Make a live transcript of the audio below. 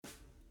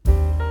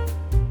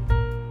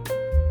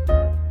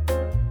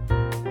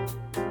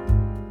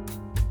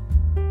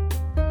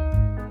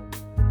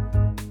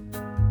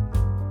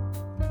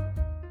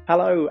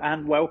Hello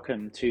and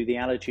welcome to the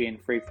Allergy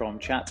and Free From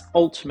Chat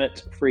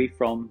Ultimate Free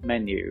From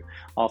Menu.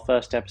 Our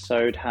first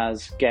episode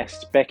has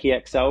guest Becky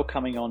XL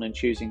coming on and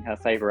choosing her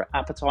favourite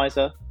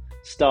appetizer,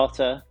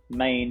 starter,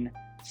 main,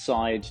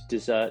 side,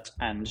 dessert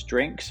and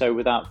drink. So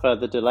without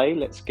further delay,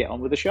 let's get on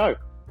with the show.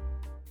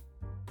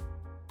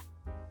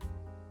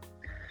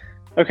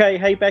 Okay,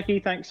 hey Becky,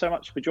 thanks so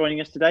much for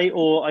joining us today.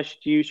 Or I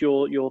should use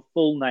your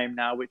full name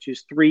now, which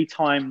is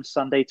 3-time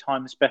Sunday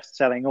Times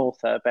best-selling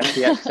author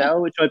Becky XL,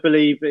 which I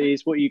believe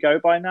is what you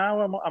go by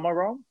now. Am I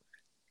wrong?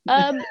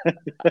 I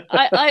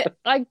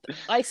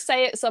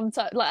say it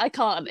sometimes, like I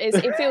can't.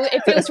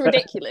 It feels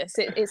ridiculous.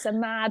 It's a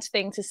mad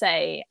thing to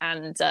say,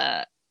 and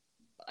I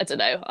don't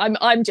know.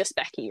 I'm just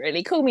Becky,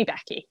 really. Call me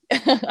Becky.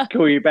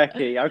 Call you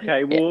Becky.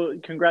 Okay. Well,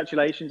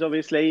 congratulations.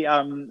 Obviously,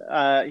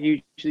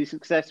 hugely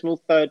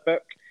successful third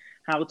book.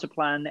 How to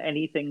Plan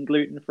Anything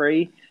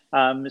Gluten-Free.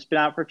 It's been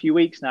out for a few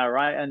weeks now,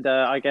 right? And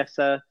I guess,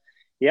 I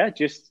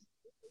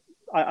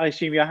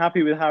assume you're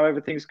happy with how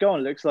everything's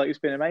gone. It looks like it's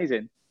been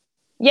amazing.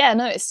 Yeah,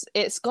 no,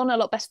 it's gone a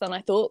lot better than I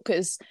thought,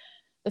 because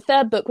the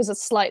third book was a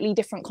slightly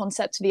different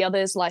concept to the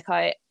others. Like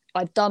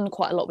I'd done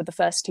quite a lot with the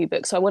first two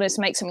books, so I wanted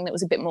to make something that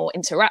was a bit more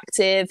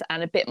interactive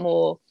and a bit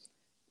more,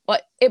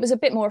 like, it was a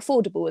bit more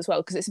affordable as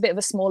well, because it's a bit of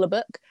a smaller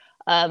book.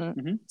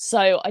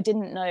 So I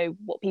didn't know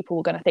what people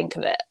were going to think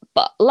of it,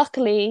 but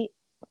luckily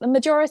the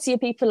majority of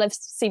people have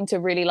seemed to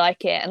really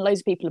like it, and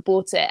loads of people have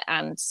bought it.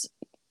 And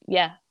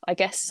yeah, I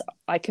guess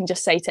I can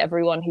just say to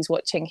everyone who's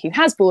watching who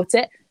has bought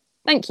it,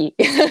 thank you.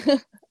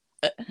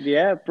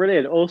 Yeah,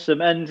 brilliant, awesome.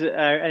 And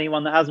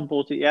anyone that hasn't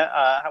bought it yet,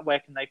 where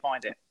can they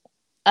find it?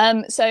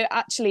 So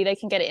actually they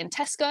can get it in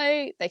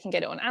Tesco, they can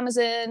get it on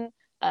Amazon,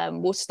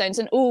 Waterstones,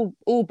 and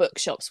all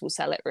bookshops will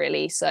sell it,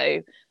 really.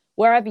 So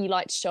wherever you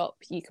like to shop,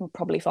 you can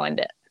probably find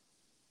it.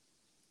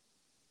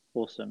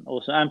 Awesome.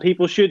 And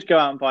people should go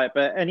out and buy it.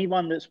 But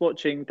anyone that's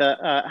watching that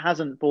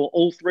hasn't bought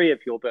all three of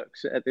your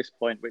books at this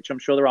point, which I'm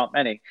sure there aren't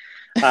many,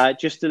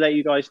 just to let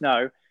you guys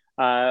know,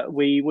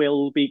 we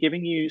will be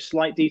giving you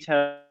slight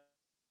details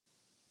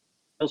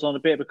on a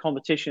bit of a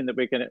competition that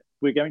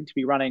we're going to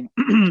be running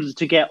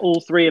to get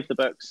all three of the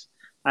books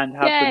and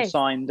have them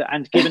signed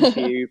and given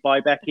to you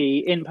by Becky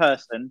in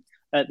person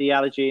at the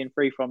Allergy and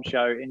Free From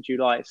show in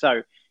July.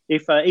 So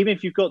if even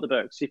if you've got the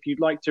books, if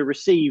you'd like to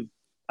receive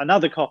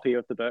another copy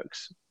of the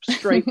books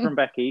straight from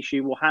Becky,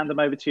 she will hand them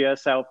over to you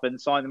herself and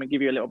sign them and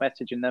give you a little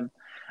message in them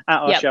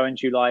at our show in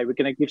July. We're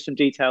going to give some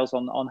details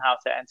on how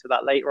to enter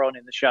that later on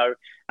in the show,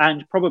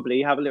 and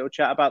probably have a little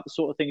chat about the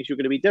sort of things you're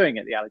going to be doing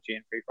at the Allergy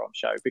and Free From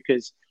show,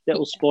 because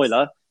little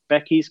spoiler,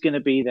 Becky's going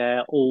to be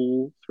there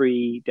all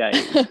 3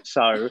 days.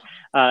 So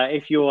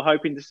if you're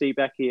hoping to see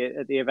Becky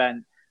at the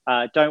event,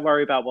 don't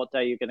worry about what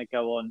day you're going to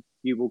go on.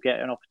 You will get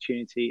an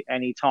opportunity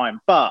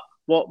anytime. But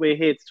what we're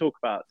here to talk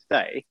about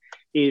today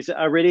is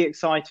a really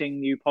exciting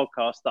new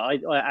podcast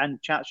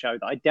and chat show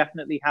that I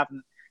definitely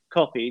haven't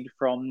copied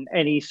from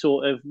any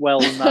sort of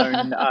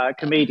well-known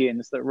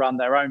comedians that run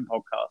their own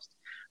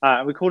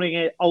podcast. We're calling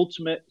it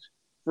Ultimate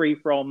Free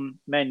From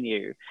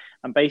Menu.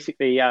 And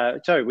basically,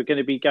 so we're going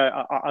to be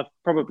I've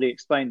probably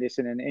explained this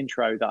in an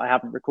intro that I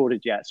haven't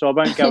recorded yet, so I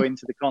won't go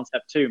into the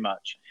concept too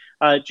much.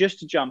 Just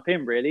to jump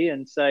in really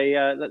and say,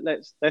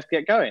 let's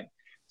get going.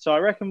 So I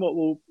reckon what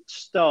we'll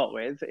start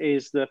with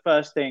is the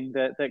first thing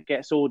that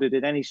gets ordered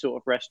in any sort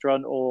of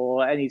restaurant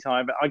or any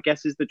time, I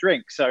guess, is the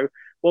drink. So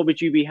what would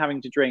you be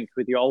having to drink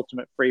with your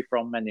ultimate free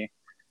from menu?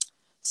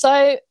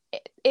 So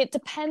it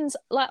depends.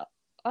 Like,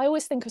 I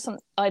always think of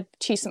I'd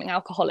choose something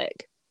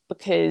alcoholic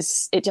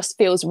because it just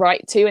feels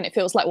right too, and it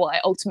feels like what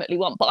I ultimately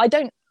want. But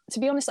to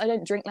be honest, I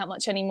don't drink that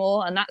much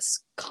anymore, and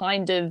that's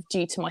kind of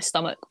due to my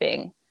stomach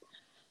being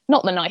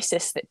not the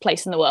nicest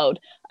place in the world.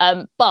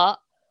 But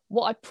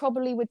what I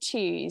probably would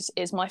choose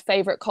is my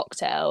favourite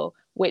cocktail,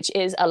 which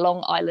is a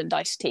Long Island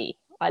iced tea.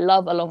 I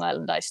love a Long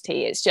Island iced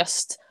tea.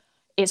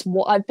 It's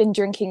what I've been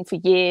drinking for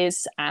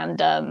years,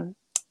 and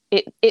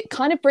it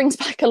kind of brings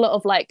back a lot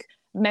of like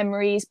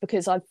memories,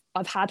 because I've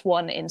had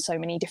one in so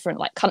many different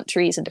like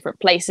countries and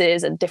different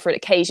places and different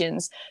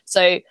occasions.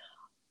 So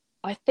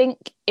I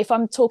think if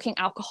I'm talking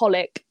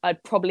alcoholic,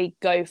 I'd probably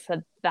go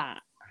for that.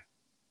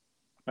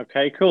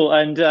 Okay, cool.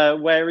 And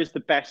where is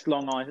the best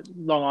Long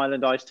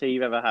Island iced tea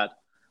you've ever had?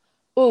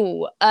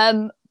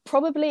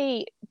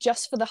 Probably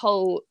just for the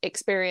whole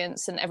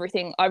experience and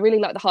everything. I really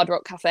like the Hard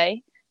Rock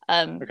Cafe.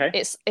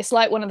 It's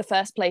like one of the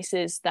first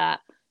places that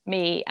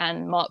me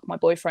and Mark, my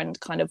boyfriend,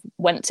 kind of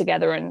went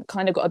together and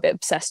kind of got a bit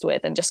obsessed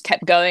with, and just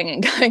kept going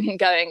and going and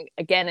going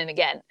again and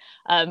again.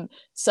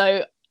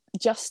 So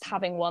just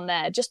having one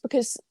there, just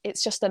because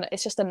it's just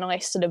a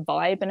nice sort of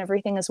vibe and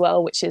everything as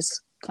well, which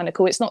is kind of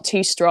cool. It's not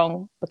too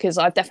strong, because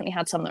I've definitely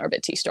had some that are a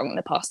bit too strong in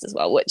the past as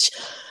well, which,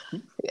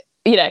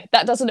 you know,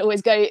 that doesn't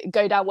always go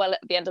down well at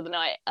the end of the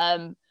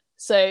night.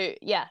 So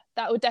yeah,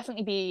 that would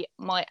definitely be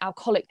my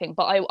alcoholic thing.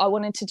 But I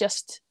wanted to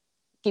just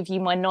give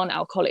you my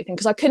non-alcoholic thing,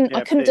 because I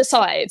couldn't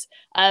decide.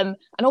 And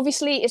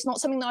obviously it's not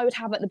something that I would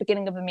have at the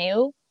beginning of a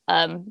meal,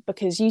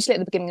 because usually at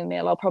the beginning of the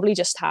meal I'll probably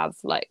just have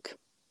like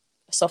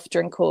a soft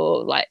drink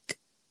or like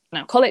an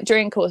alcoholic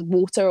drink or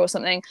water or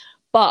something.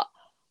 But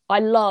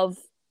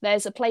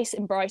there's a place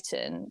in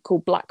Brighton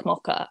called Black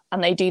Mocha,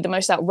 and they do the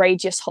most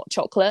outrageous hot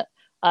chocolate.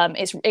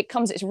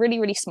 It's really,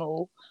 really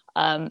small.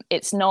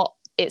 It's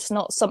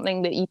not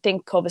something that you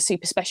think of as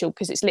super special,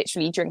 because it's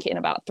literally you drink it in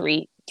about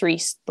three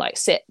like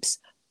sips.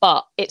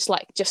 But it's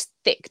like just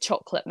thick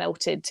chocolate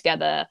melted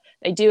together.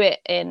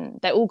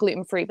 They're all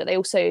gluten free, but they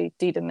also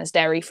do them as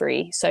dairy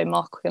free. So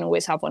Mark can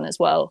always have one as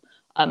well.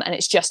 And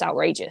it's just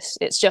outrageous.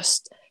 It's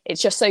just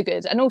so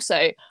good. And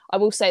also, I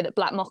will say that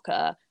Black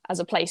Mocha as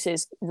a place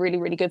is really,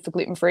 really good for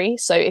gluten free.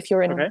 So if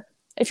you're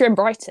in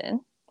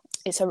Brighton,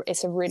 it's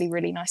a really,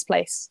 really nice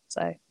place.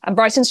 So, and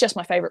Brighton's just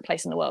my favorite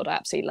place in the world. I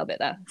absolutely love it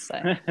there.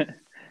 So.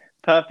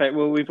 Perfect.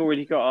 Well, we've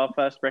already got our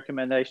first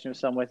recommendation of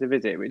somewhere to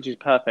visit, which is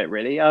perfect,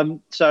 really.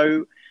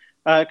 So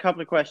a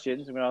couple of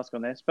questions I'm going to ask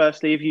on this.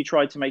 Firstly, have you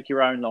tried to make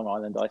your own Long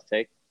Island iced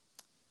tea?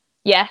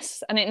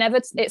 Yes, and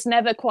it's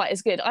never quite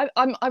as good.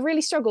 I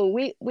really struggle.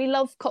 We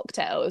love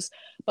cocktails,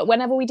 but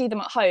whenever we do them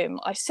at home,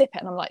 I sip it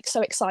and I'm like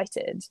so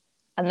excited,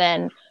 and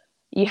then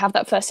you have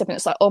that first sip and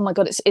it's like, oh my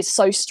god, it's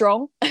so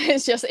strong.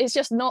 it's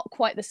just not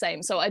quite the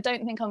same. So I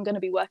don't think I'm going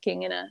to be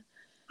working in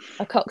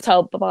a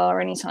cocktail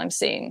bar anytime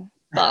soon.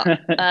 But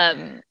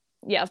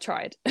yeah, I've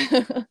tried.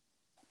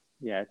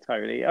 Yeah,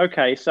 totally.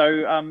 Okay,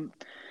 so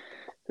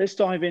let's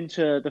dive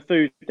into the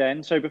food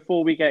then. So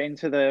before we get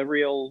into the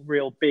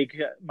real big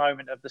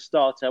moment of the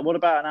starter, what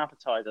about an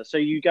appetizer? So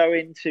you go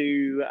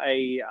into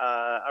a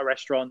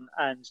restaurant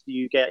and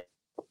you get,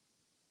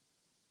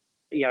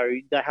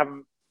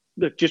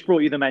 they've just brought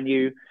you the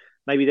menu.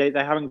 Maybe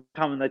they haven't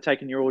come and they've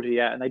taken your order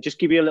yet, and they just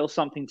give you a little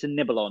something to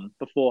nibble on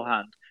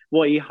beforehand.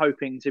 What are you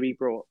hoping to be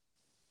brought?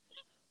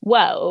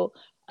 Well,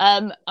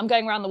 I'm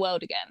going around the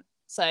world again.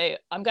 So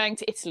I'm going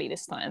to Italy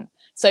this time.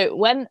 So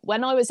when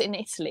I was in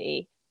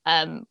Italy,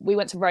 we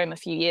went to Rome a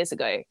few years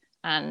ago,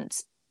 and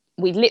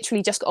we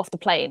literally just got off the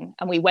plane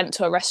and we went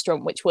to a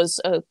restaurant which was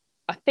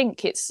I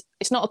think it's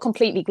not a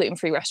completely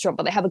gluten-free restaurant,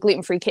 but they have a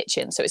gluten-free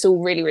kitchen, so it's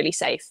all really, really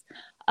safe.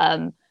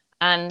 And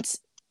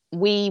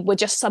we were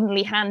just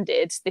suddenly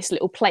handed this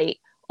little plate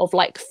of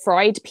like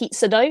fried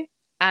pizza dough,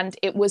 and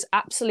it was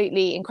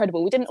absolutely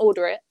incredible. We didn't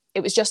order it.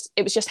 It was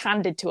just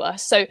handed to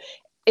us. So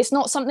it's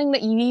not something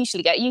that you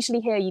usually get. Usually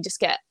here you just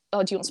get,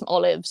 oh, do you want some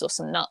olives or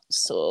some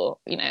nuts or,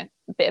 a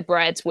bit of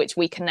bread, which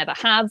we can never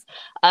have.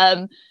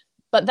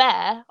 But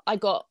there I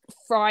got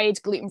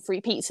fried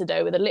gluten-free pizza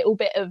dough with a little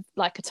bit of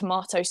like a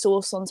tomato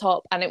sauce on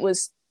top. And it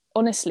was,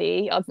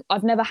 honestly,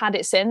 I've never had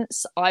it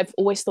since. I've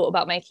always thought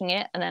about making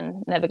it and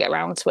then never get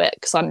around to it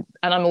because I'm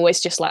always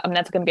just like, I'm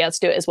never going to be able to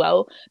do it as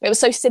well. It was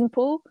so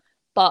simple,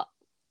 but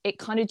it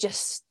kind of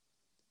just,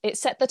 it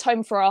set the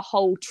tone for our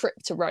whole trip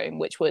to Rome,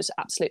 which was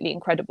absolutely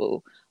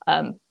incredible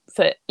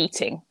for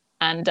eating.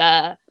 And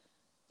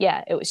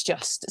yeah, it was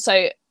just,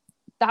 so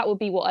that would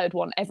be what I would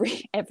want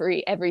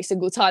every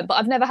single time. But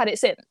I've never had it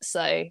since.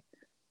 So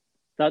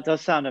that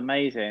does sound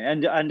amazing.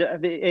 And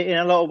in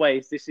a lot of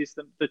ways, this is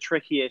the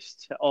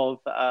trickiest of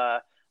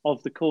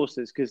the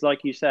courses, because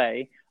like you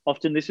say,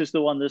 often this is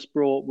the one that's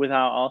brought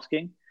without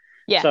asking.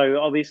 Yeah. So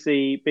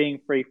obviously being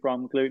free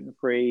from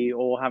gluten-free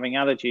or having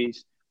allergies,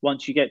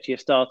 once you get to your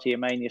starter, your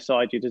main, your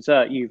side, your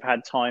dessert, you've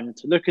had time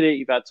to look at it.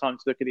 You've had time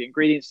to look at the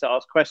ingredients, to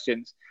ask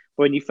questions.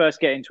 But when you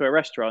first get into a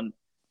restaurant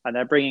and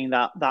they're bringing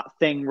that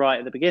thing right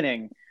at the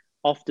beginning,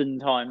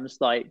 oftentimes,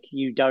 like,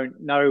 you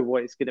don't know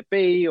what it's going to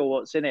be or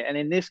what's in it. And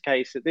in this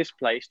case, at this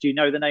place, do you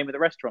know the name of the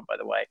restaurant, by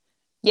the way?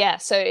 Yeah,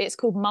 so it's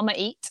called Mama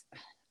Eat.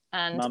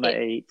 And Mama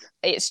Eat.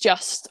 It's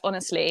just,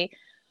 honestly,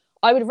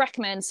 I would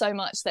recommend so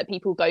much that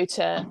people go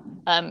to,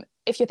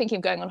 if you're thinking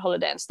of going on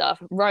holiday and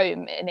stuff,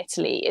 Rome in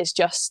Italy is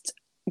just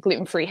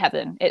gluten-free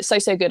heaven. It's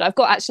so good. I've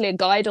got actually a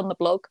guide on the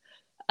blog,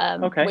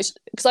 which,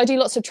 because I do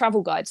lots of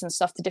travel guides and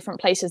stuff to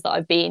different places that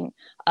I've been,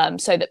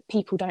 so that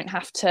people don't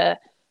have to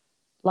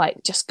like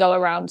just go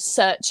around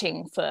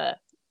searching for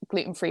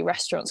gluten-free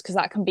restaurants, because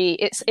that can be,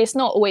 it's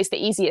not always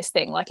the easiest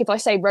thing. Like if I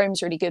say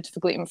Rome's really good for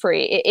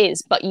gluten-free, it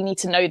is, but you need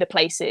to know the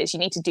places, you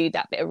need to do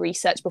that bit of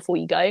research before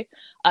you go.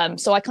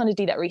 So I kind of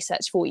do that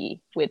research for you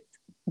with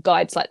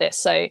guides like this.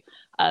 So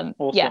awesome.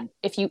 Yeah,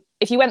 if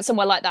you went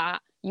somewhere like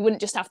that, you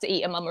wouldn't just have to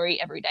eat a Mama Eat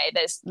every day.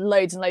 There's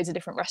loads and loads of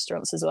different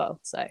restaurants as well.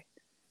 So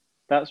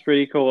that's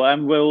really cool.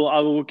 And I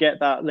will get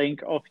that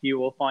link off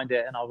you or find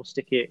it, and I will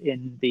stick it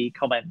in the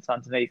comments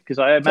underneath, because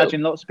I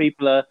imagine lots of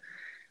people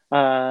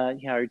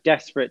are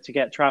desperate to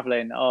get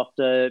traveling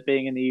after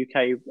being in the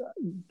UK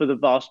for the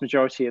vast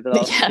majority of the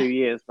last 2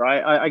 years,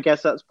 right? I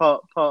guess that's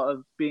part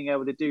of being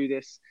able to do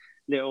this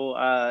little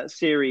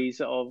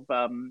series of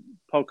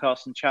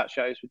podcasts and chat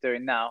shows we're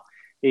doing now,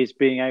 is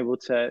being able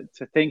to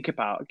think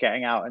about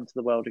getting out into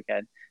the world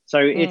again. So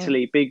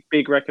Italy,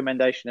 big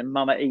recommendation, and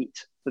Mama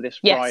Eat for this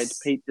fried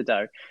pizza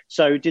dough.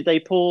 So did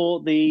they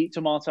pour the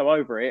tomato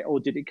over it,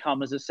 or did it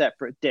come as a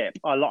separate dip?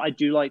 I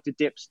do like to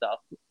dip stuff.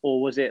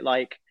 Or was it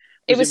like,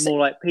 was it more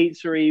like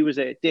pizzery? Was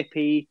it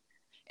dippy?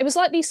 It was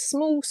like these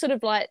small sort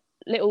of like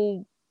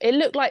little, it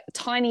looked like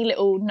tiny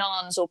little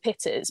naans or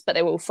pittas, but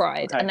they were all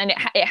fried. Okay. And then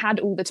it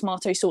had all the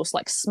tomato sauce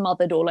like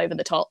smothered all over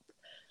the top.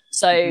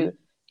 So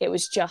it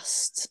was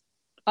just,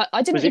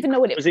 I didn't even know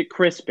what it was. It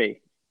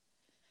crispy?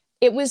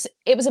 It was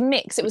a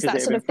mix. It was Because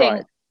that sort of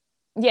thing.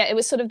 Yeah, it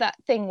was sort of that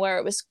thing where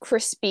it was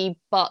crispy,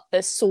 but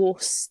the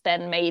sauce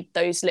then made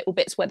those little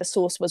bits where the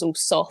sauce was all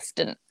soft.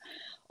 And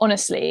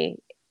honestly,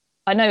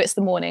 I know it's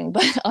the morning,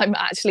 but I'm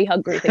actually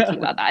hungry thinking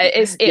about that.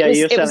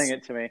 You're selling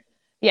it to me.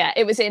 Yeah,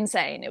 it was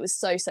insane. It was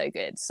so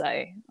good. So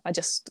I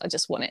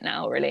just want it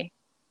now, really.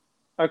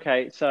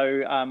 Okay,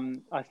 so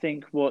I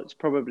think what's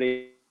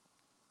probably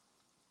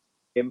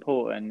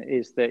important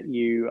is that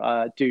you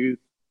do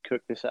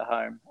cook this at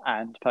home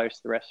and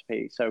post the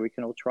recipe so we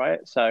can all try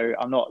it. So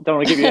don't want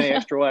to give you any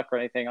extra work or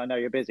anything. I know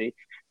you're busy,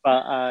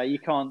 but you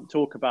can't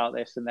talk about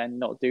this and then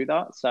not do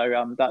that.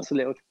 So that's a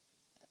little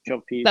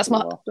job for you.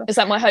 Is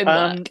that my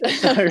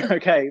homework?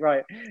 Okay,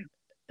 right.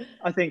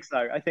 I think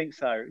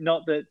so.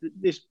 Not that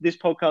this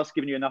podcast is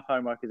giving you enough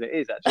homework as it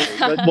is, actually.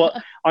 But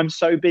what I'm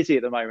so busy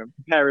at the moment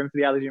preparing for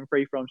the Allergen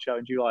Free From show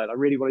in July, and I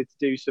really wanted to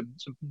do some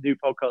new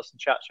podcasts and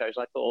chat shows.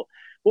 I thought,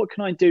 what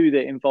can I do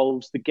that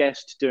involves the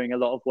guest doing a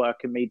lot of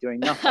work and me doing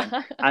nothing?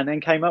 And then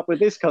came up with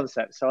this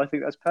concept. So I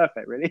think that's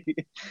perfect, really.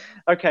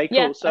 Okay, cool.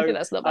 Yeah, so I think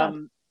that's not bad.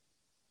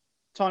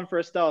 Time for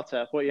a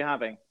starter. What are you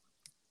having?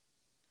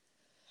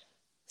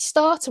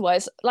 Starter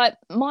wise, like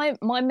my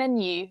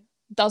menu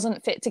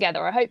doesn't fit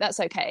together. I hope that's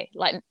okay.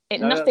 Like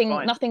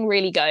nothing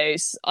really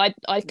goes. I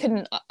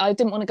didn't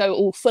want to go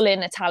all full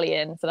in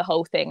Italian for the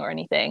whole thing or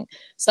anything.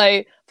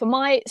 So for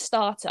my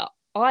starter,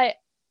 I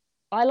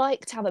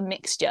like to have a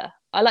mixture.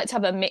 I like to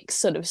have a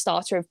mixed sort of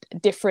starter of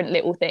different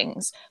little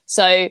things.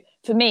 So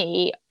for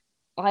me,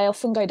 I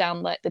often go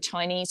down like the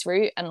Chinese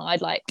route, and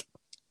I'd like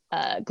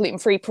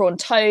gluten-free prawn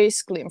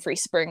toast, gluten-free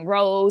spring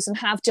rolls, and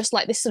have just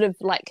like this sort of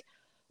like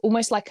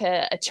almost like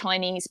a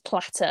Chinese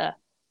platter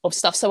of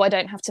stuff, so I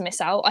don't have to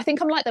miss out. I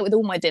think I'm like that with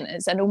all my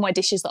dinners and all my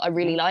dishes that I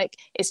really like.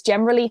 It's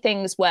generally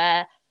things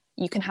where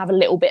you can have a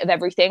little bit of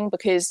everything,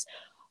 because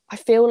I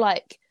feel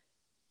like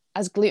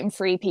as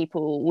gluten-free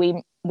people,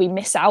 we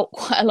miss out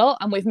quite a lot,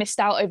 and we've missed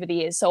out over the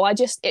years. So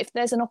if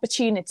there's an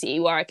opportunity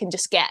where I can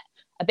just get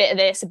a bit of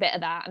this, a bit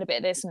of that, and a bit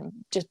of this, and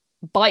just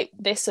bite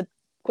this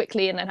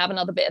quickly and then have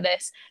another bit of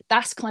this,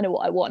 that's kind of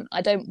what I want.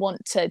 I don't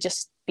want to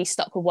just be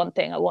stuck with one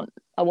thing. I want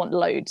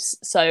loads.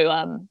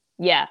 So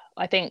yeah,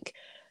 I think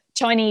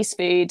Chinese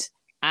food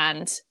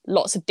and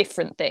lots of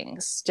different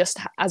things, just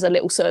as a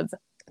little sort of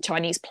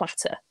Chinese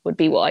platter, would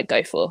be what I'd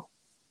go for.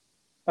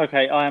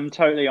 Okay, I am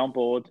totally on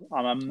board.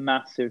 I'm a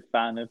massive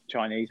fan of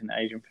Chinese and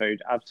Asian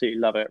food. Absolutely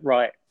love it.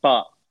 Right,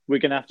 but we're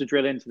gonna have to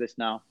drill into this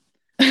now.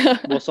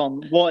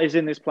 What is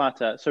in this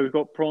platter? So we've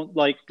got prawn,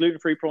 like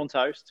gluten-free prawn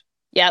toast.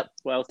 Yep.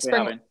 What else are we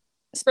having?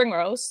 Spring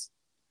rolls.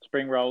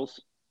 Spring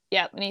rolls.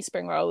 Yeah, we need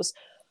spring rolls.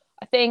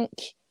 I think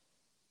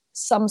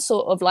some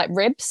sort of like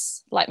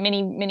ribs, like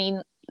mini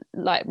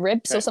like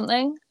ribs, okay, or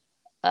something.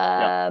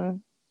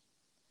 And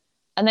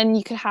then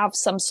you could have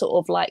some sort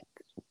of like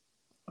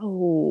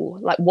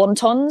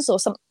wontons or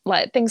some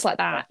like things like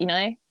that, you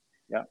know.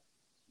 Yeah.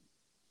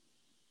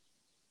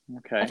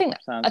 Okay. I think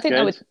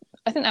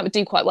that would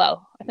do quite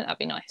well. I think that'd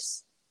be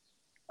nice.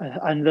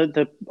 And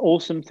the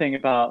awesome thing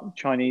about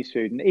Chinese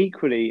food, and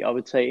equally I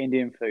would say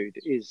Indian food,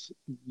 is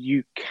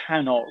you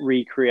cannot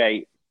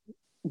recreate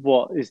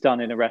what is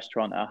done in a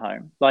restaurant at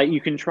home. Like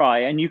you can try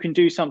and you can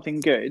do something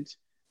good,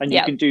 and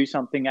you can do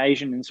something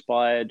Asian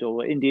inspired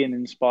or Indian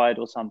inspired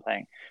or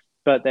something,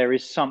 but there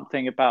is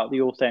something about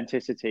the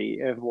authenticity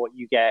of what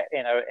you get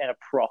in a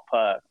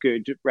proper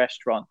good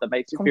restaurant that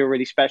makes it feel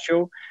really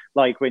special.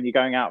 Like when you're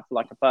going out for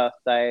like a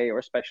birthday or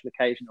a special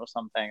occasion or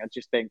something, I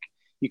just think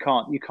you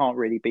can't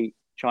really beat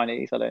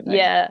Chinese, I don't think.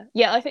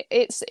 Yeah, I think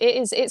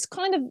it's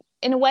kind of,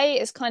 in a way,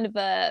 it's kind of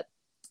a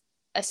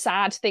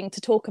sad thing to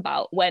talk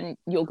about when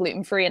you're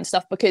gluten-free and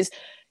stuff, because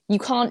you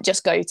can't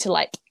just go to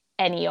like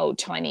any old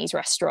Chinese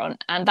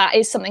restaurant. And that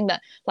is something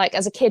that, like,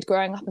 as a kid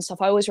growing up and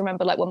stuff, I always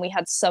remember like when we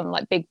had some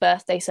like big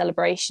birthday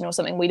celebration or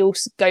something, we'd all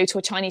go to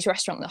a Chinese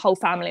restaurant, the whole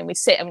family, and we'd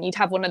sit and you'd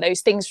have one of those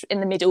things in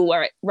the middle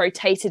where it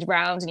rotated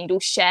around and you'd all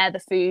share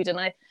the food. And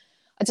I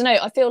don't know,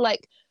 I feel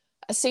like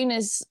as soon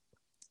as,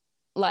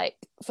 like,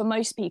 for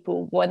most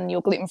people, when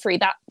you're gluten-free,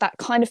 that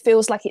kind of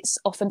feels like it's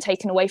often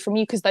taken away from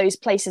you, because those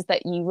places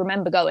that you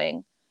remember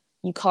going,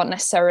 you can't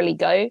necessarily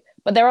go.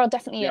 But there are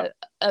definitely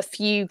a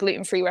few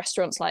gluten-free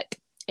restaurants like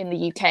in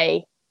the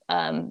UK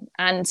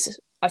and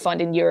I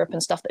find in Europe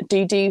and stuff that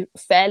do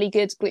fairly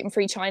good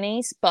gluten-free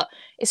Chinese. But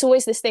it's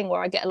always this thing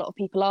where I get a lot of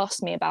people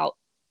ask me about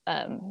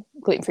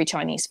gluten-free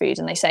Chinese food,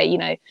 and they say, you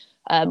know,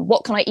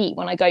 what can I eat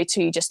when I go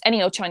to just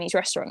any old Chinese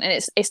restaurant? And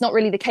it's not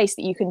really the case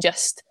that you can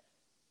just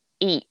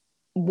eat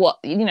what,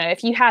 you know,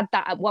 if you had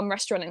that at one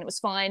restaurant and it was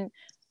fine,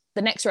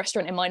 the next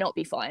restaurant it might not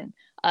be fine.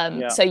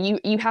 So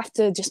you have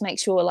to just make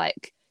sure,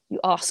 like, you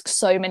ask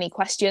so many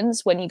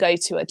questions when you go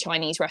to a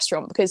Chinese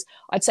restaurant, because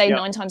I'd say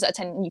 9 times out of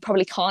 10 you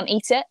probably can't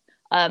eat it,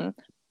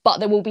 but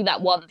there will be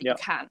that one that you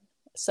can.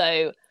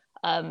 So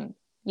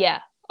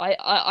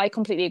I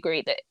completely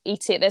agree that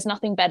there's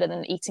nothing better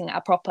than eating at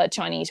a proper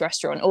Chinese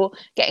restaurant or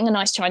getting a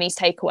nice Chinese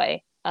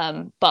takeaway,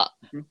 but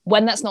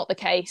when that's not the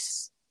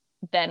case,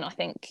 then I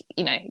think,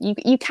 you know,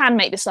 you can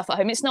make this stuff at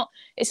home.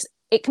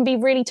 it can be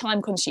really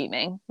time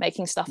consuming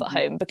making stuff at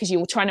home because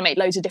you're trying to make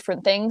loads of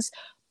different things.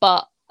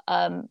 But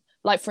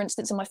like, for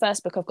instance, in my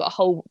first book, I've got a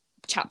whole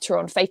chapter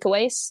on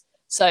fakeaways.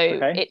 So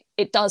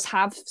it does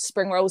have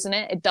spring rolls in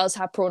it. It does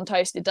have prawn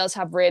toast. It does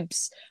have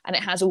ribs, and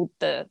it has all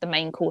the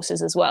main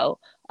courses as well.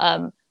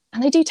 And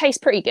they do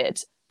taste pretty good.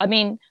 I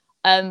mean,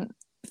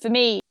 for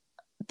me,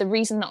 the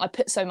reason that I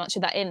put so much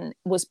of that in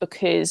was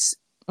because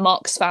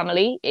Mark's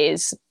family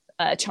is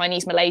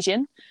Chinese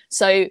Malaysian.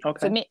 So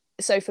for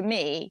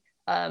me,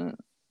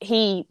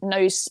 he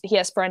knows, he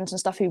has friends and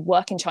stuff who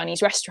work in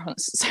Chinese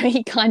restaurants. So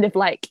he kind of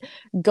like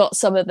got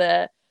some of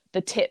the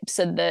tips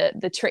and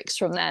the tricks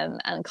from them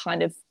and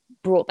kind of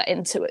brought that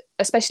into it,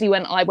 especially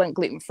when I went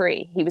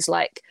gluten-free. He was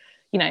like,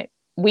 you know,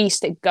 we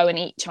used to go and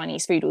eat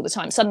Chinese food all the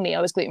time. Suddenly I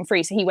was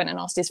gluten-free, so he went and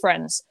asked his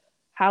friends,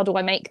 how do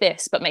I make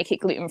this but make it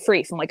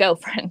gluten-free for my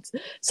girlfriend?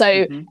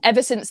 So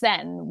ever since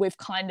then, we've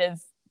kind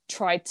of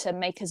tried to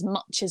make as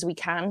much as we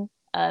can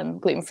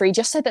gluten-free,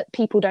 just so that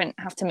people don't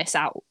have to miss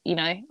out. You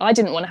know, I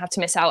didn't want to have to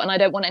miss out, and I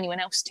don't want anyone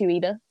else to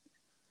either.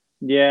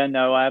 Yeah,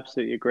 no, I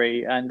absolutely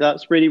agree. And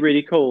that's really,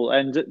 really cool.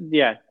 And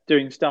yeah,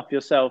 doing stuff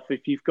yourself,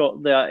 if you've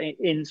got the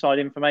inside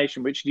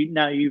information, which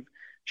you've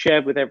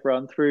shared with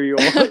everyone through your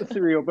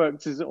through your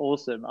books, is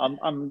awesome.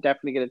 I'm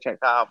definitely going to check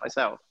that out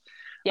myself.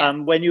 Yeah.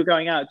 When you're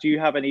going out, do you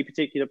have any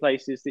particular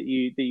places that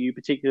you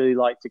particularly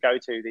like to go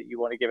to, that you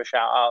want to give a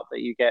shout out,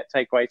 that you get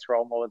takeaways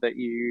from, or that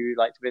you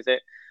like to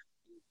visit?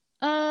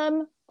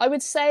 I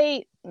would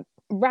say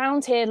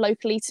round here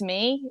locally, to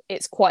me,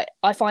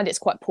 I find it's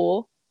quite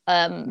poor.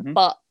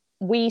 But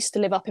we used to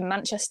live up in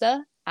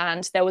Manchester,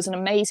 and there was an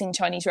amazing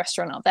Chinese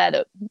restaurant up there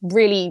that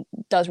really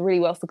does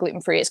really well for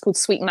gluten-free. It's called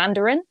Sweet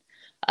Mandarin.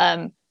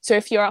 So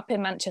if you're up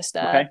in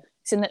Manchester,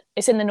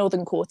 it's in the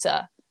Northern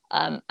Quarter,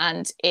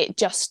 and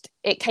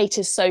it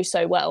caters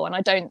so well. And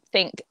I don't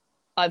think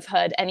I've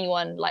heard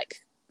anyone like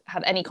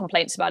have any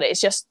complaints about it.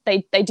 It's just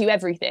they do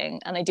everything,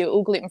 and they do it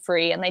all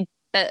gluten-free. And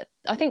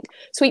I think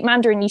Sweet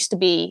Mandarin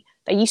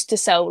they used to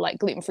sell like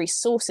gluten-free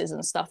sauces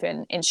and stuff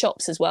in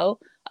shops as well.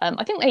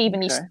 I think they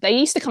even used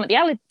to come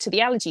to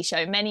the allergy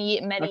show many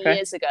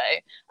years ago.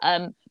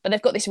 But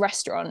they've got this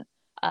restaurant,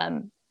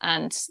 and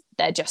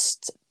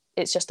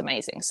it's just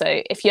amazing.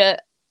 So if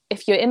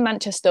you're in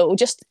Manchester or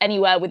just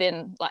anywhere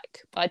within,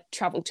 like, I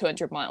travel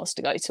 200 miles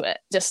to go to it,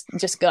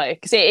 just go,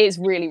 because it is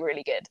really,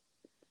 really good.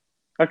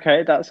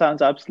 Okay, that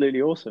sounds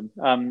absolutely awesome.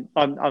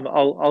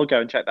 I'll go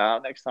and check that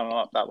out next time I'm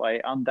up that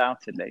way,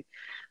 undoubtedly.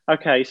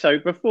 Okay, so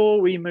before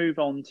we move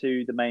on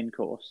to the main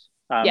course,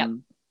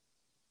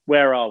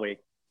 where are we?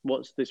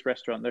 What's this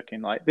restaurant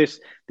looking like? This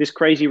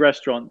crazy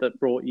restaurant that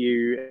brought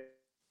you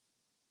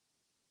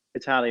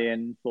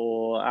Italian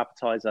for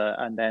appetizer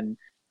and then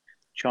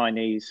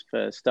Chinese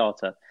for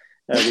starter.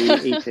 Are we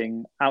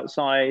eating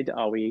outside?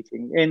 Are we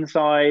eating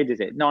inside? Is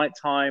it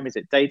nighttime? Is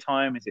it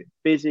daytime? Is it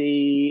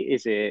busy?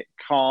 Is it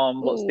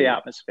calm? What's the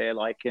atmosphere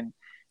like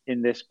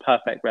in this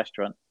perfect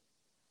restaurant?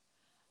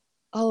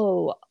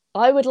 Oh,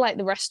 I would like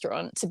the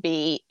restaurant to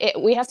be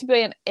we have to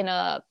be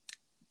the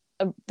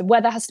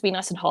weather has to be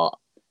nice and hot,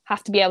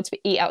 have to be able to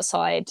eat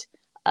outside.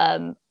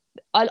 I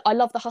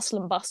love the hustle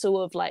and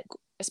bustle of, like,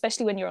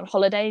 especially when you're on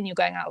holiday and you're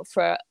going out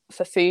for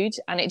food,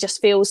 and it just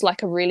feels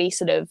like a really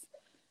sort of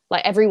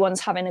like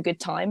everyone's having a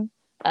good time,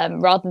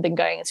 rather than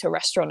going into a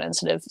restaurant and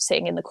sort of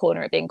sitting in the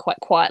corner, it being quite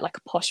quiet, like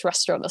a posh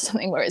restaurant or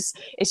something, where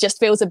it just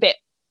feels a bit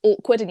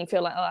awkward and you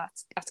feel like, oh, I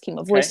have to keep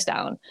my voice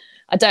down.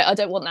 I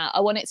don't want that. I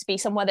want it to be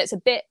somewhere that's a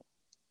bit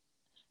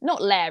not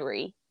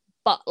leery,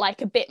 but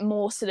like a bit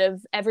more sort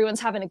of everyone's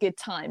having a good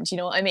time. Do you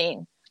know what I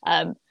mean?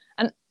 And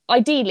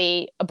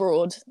ideally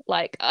abroad.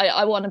 Like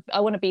I want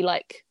to be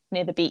like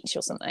near the beach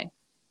or something.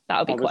 That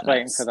would be quite nice. I was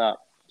waiting for that.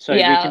 So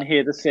we can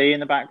hear the sea in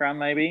the background,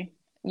 maybe?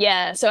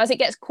 Yeah. So as it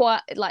gets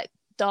quiet, like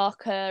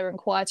darker and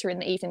quieter in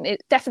the evening,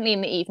 definitely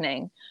in the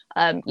evening,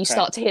 you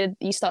start to hear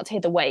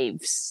the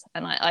waves,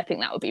 and I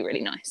think that would be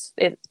really nice.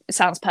 It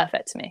sounds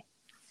perfect to me.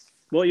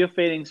 What are your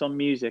feelings on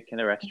music in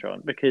a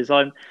restaurant? Because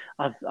I'm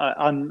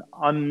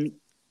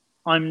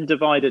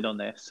divided on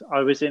this.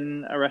 I was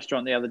in a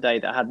restaurant the other day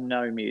that had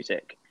no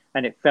music,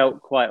 and it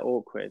felt quite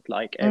awkward.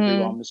 Like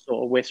everyone was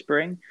sort of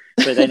whispering.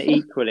 But then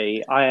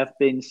equally,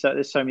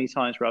 there's so many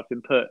times where I've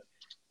been put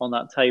on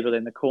that table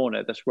in the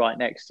corner that's right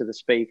next to the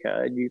speaker,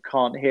 and you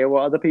can't hear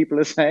what other people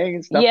are saying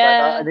and stuff like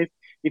that. And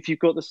if you've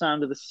got the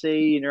sound of the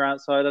sea and you're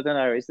outside, I don't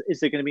know, is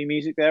there going to be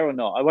music there or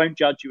not? I won't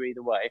judge you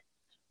either way.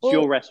 It's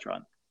your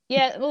restaurant.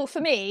 Yeah, well,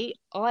 for me,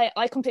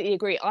 I completely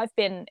agree. I've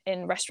been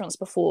in restaurants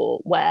before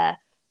where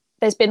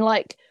there's been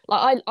like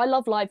I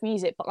love live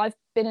music, but I've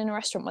been in a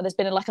restaurant where there's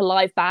been like a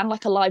live band,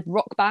 like a live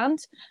rock band,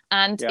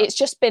 and it's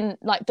just been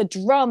like the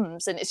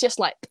drums, and it's just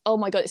like, oh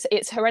my God,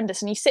 it's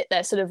horrendous. And you sit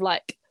there sort of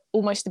like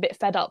almost a bit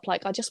fed up,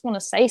 like I just want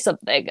to say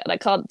something and I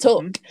can't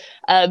talk.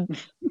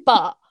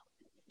 But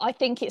I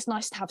think it's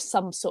nice to have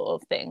some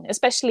sort of thing,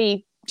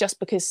 especially just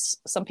because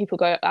some people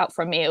go out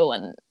for a meal,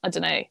 and I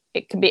don't know,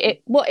 it can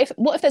be what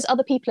if there's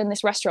other people in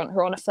this restaurant who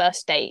are on a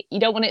first date? You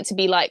don't want it to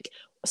be like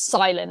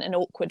silent and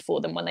awkward for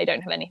them when they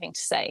don't have anything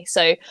to say.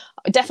 So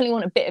I definitely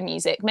want a bit of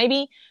music,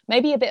 maybe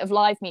a bit of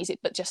live music,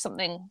 but just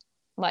something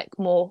like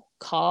more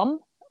calm,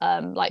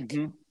 like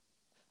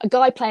a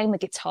guy playing the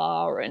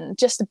guitar and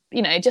just,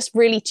 you know, just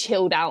really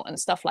chilled out and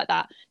stuff like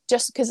that.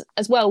 Just because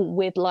as well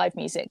with live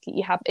music,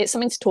 it's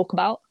something to talk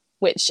about,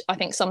 which I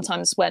think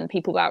sometimes when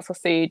people go out for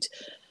food,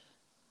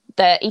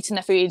 they're eating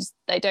their food,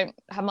 they don't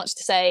have much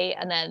to say,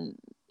 and then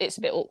it's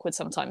a bit awkward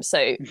sometimes.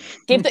 So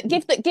give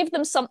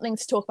them something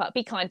to talk about.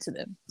 Be kind to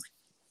them.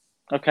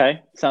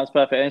 Okay, sounds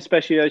perfect. And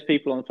especially those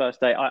people on the first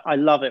date. I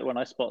love it when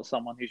I spot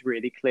someone who's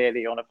really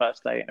clearly on a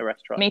first date in a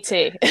restaurant. Me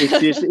too.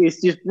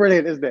 it's just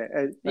brilliant, isn't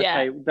it?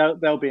 Yeah. Okay,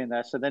 they'll be in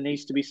there. So there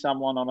needs to be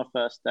someone on a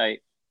first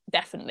date.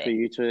 Definitely. For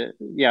you to,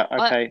 yeah,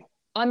 okay.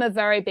 I'm a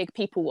very big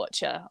people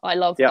watcher.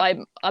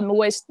 I'm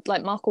always,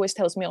 like, Mark always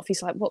tells me off.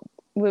 He's like, "What?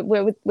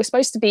 We're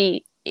supposed to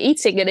be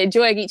eating and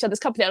enjoying each other's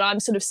company," and I'm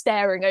sort of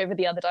staring over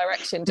the other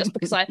direction just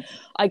because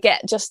I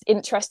get just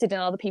interested in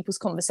other people's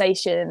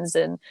conversations,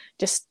 and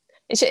just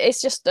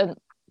it's just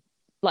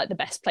like the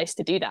best place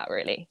to do that,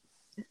 really.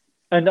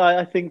 And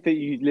I think that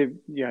you live,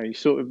 you know, you're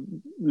sort of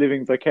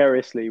living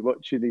vicariously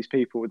watching these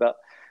people that.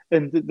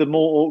 And the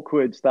more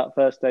awkward that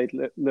first date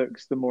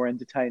looks, the more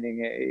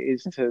entertaining it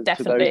is to those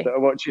that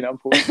are watching,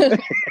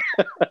 unfortunately.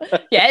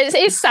 Yeah,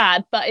 it's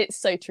sad, but it's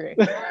so true.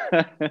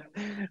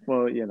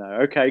 Well, you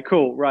know, okay,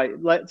 cool. Right,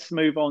 let's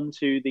move on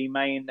to the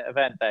main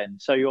event then.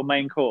 So your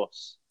main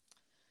course,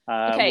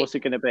 okay. What's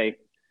it going to be?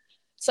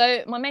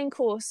 So my main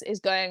course is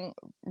going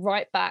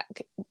right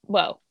back,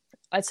 well,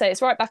 I'd say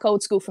it's right back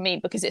old school for me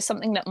because it's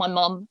something that my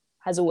mum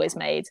has always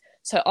made.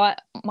 So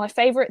my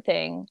favourite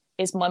thing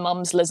is my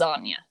mum's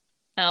lasagna.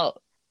 Now,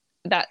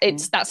 that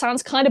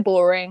sounds kind of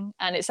boring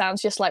and it sounds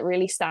just like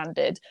really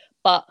standard,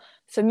 but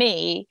for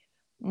me,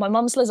 my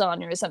mum's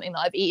lasagna is something that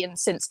I've eaten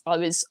since I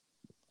was,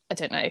 I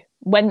don't know,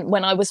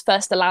 when I was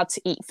first allowed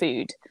to eat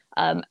food,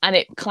 and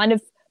it kind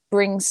of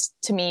brings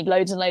to me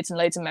loads and loads and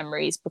loads of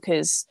memories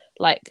because,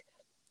 like,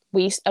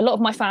 a lot of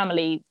my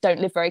family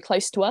don't live very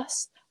close to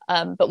us,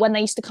 but when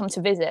they used to come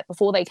to visit,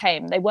 before they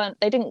came,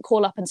 they didn't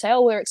call up and say,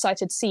 "Oh, we're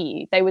excited to see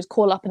you." They would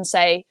call up and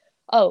say,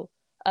 "Oh,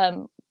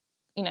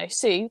 you know,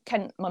 Sue,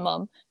 my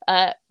mum,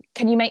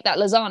 can you make that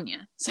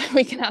lasagna so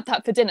we can have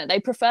that for dinner?" They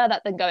prefer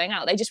that than going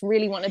out. They just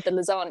really wanted the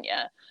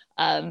lasagna.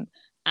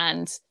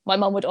 And my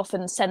mum would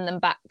often send them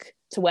back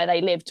to where they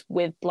lived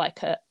with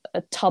like a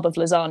tub of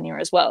lasagna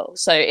as well.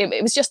 So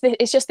it's just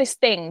this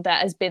thing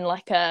that has been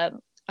like a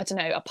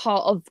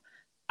part of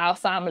our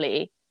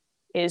family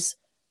is,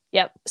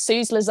 yep,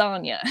 Sue's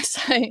lasagna.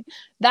 So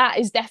that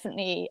is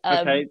definitely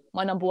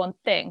my number one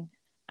thing.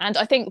 And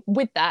I think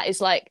with that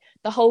is like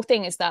the whole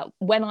thing is that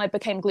when I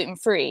became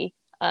gluten-free,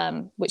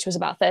 which was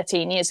about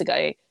 13 years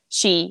ago,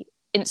 she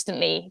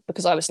instantly,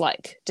 because I was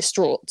like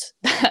distraught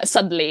that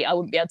suddenly I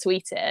wouldn't be able to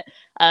eat it,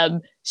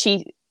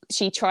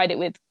 she tried it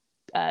with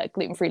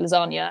gluten-free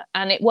lasagna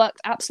and it worked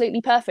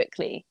absolutely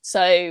perfectly.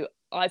 So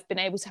I've been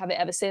able to have it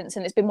ever since,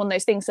 and it's been one of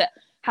those things that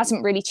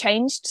hasn't really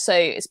changed. So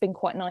it's been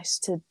quite nice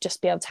to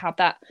just be able to have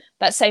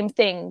that same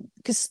thing,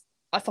 because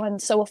I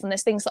find so often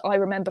there's things that I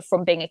remember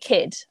from being a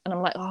kid and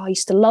I'm like, oh, I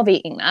used to love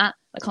eating that.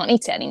 I can't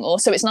eat it anymore.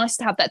 So it's nice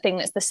to have that thing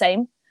that's the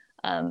same.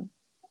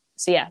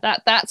 So yeah,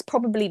 that's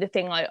probably the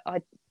thing I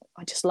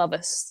just love,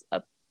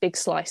 a big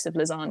slice of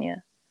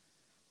lasagna.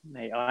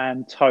 Mate, I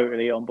am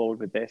totally on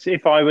board with this.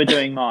 If I were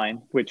doing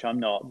mine, which I'm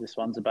not, this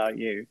one's about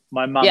you,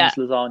 my mum's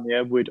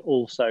lasagna would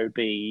also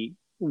be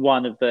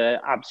one of the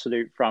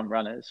absolute front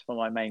runners for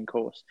my main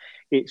course.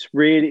 It's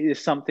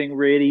something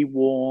really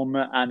warm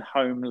and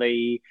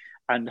homely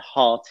and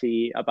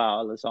hearty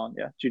about a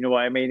lasagna. Do you know what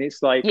I mean?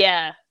 It's like, you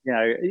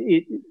know,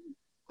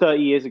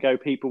 30 years ago,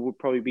 people would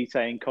probably be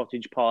saying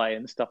cottage pie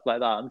and stuff like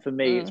that. And for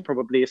me, it's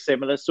probably a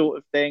similar sort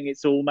of thing.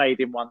 It's all made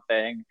in one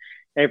thing.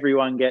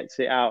 Everyone gets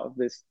it out of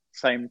this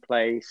same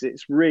place.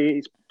 It's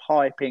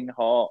piping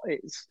hot.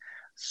 It's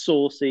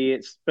saucy.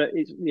 It's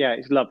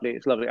lovely.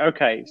 It's lovely.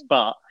 Okay,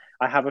 but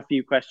I have a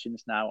few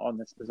questions now on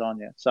this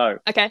lasagna. So,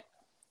 okay,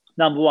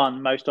 number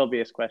one, most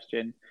obvious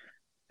question: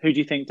 who do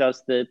you think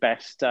does the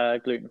best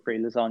gluten-free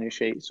lasagna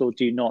sheets, or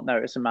do you not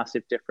notice a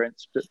massive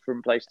difference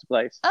from place to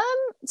place?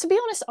 To be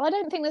honest, I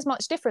don't think there's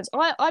much difference.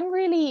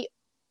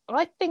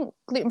 I think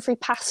gluten-free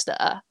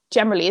pasta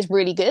generally is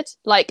really good.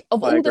 Like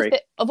of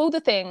all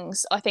the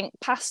things, I think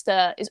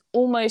pasta is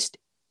almost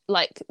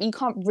like you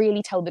can't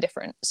really tell the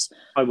difference.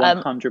 I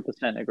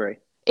 100% agree.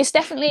 It's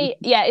definitely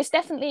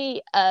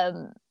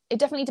it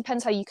definitely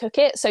depends how you cook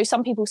it. So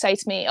some people say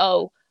to me,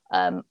 "Oh,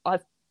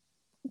 I've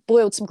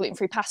boiled some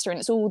gluten-free pasta and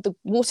it's all, the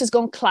water's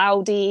gone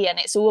cloudy and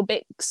it's all a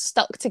bit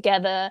stuck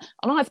together."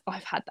 And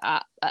I've had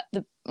that at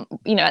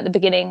the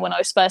beginning when I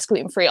was first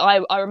gluten-free.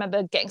 I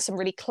remember getting some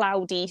really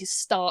cloudy,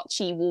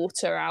 starchy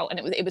water out,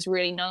 and it was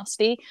really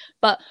nasty.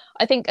 But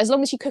I think as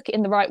long as you cook it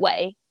in the right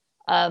way,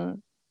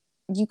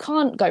 you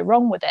can't go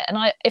wrong with it.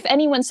 And if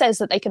anyone says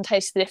that they can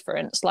taste the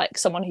difference, like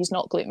someone who's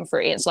not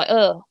gluten-free, it's like,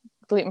 oh,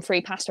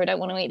 gluten-free pasta, I don't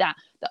want to eat that.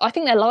 I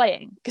think they're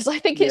lying, because I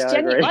think it's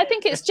I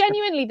think it's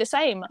genuinely the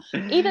same.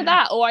 Either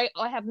that, or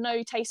I have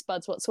no taste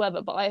buds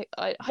whatsoever. But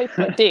I hope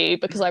I do,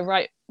 because I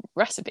write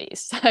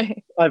recipes. So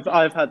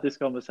I've had this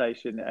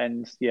conversation,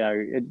 and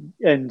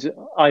and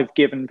I've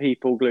given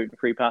people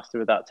gluten-free pasta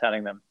without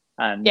telling them,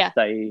 and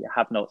they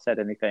have not said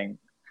anything.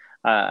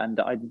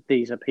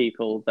 These are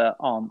people that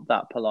aren't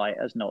that polite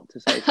as not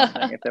to say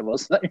something if there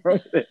was something wrong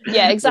with it.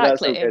 Yeah,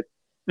 exactly. So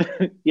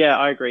yeah,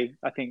 I agree.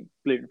 I think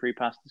gluten-free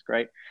pasta is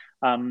great.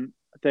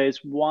 There's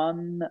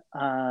one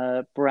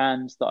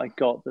brand that I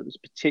got that was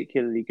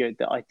particularly good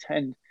that I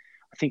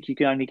think you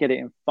can only get it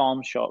in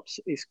farm shops.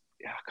 I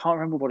can't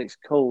remember what it's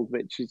called,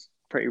 which is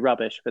pretty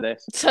rubbish for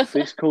this. But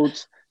it's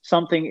called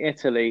something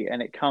Italy,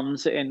 and it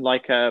comes in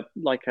like a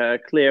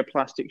clear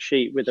plastic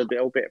sheet with a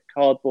little bit of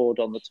cardboard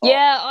on the top.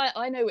 Yeah,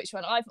 I know which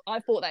one.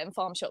 I've bought that in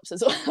farm shops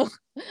as well.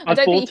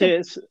 I've bought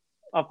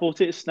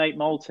it at Snake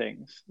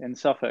Maltings in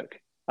Suffolk.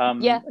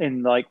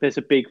 In there's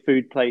a big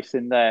food place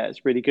in there.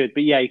 It's really good.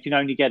 But yeah, you can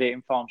only get it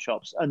in farm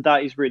shops, and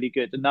that is really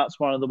good. And that's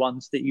one of the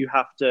ones that you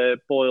have to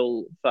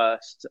boil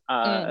first,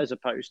 as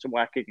opposed to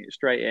whacking it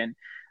straight in.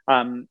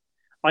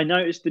 I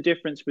noticed the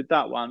difference with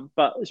that one,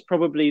 but it's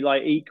probably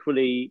like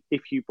equally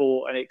if you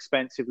bought an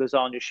expensive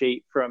lasagna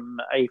sheet from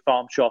a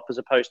farm shop as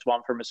opposed to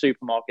one from a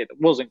supermarket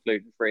that wasn't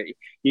gluten-free,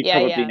 you'd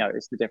probably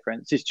notice the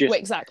difference. It's just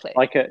exactly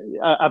like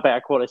a better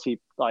quality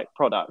like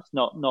product,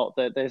 not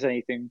that there's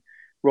anything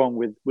wrong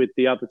with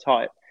the other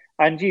type.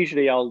 And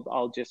usually I'll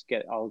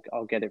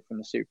get it from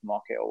the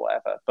supermarket or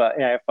whatever. But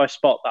yeah, if I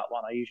spot that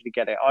one, I usually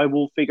get it. I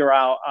will figure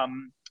out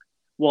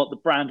what the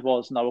brand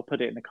was, and I will put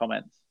it in the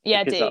comments.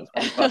 Yeah, because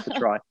that's one to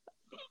try.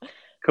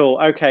 Cool.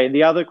 Okay.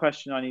 The other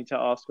question I need to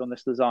ask on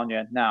this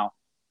lasagna now,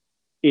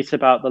 it's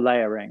about the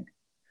layering.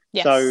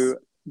 Yes. So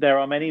there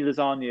are many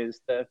lasagnas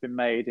that have been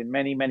made in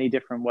many, many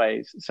different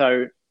ways.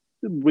 So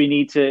we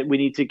need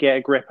to get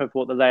a grip of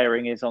what the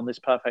layering is on this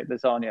perfect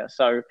lasagna.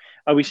 So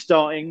are we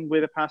starting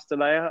with a pasta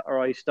layer, or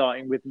are you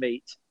starting with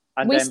meat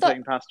and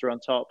putting pasta on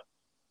top?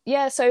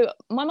 Yeah. So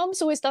my mum's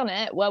always done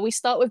it where we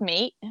start with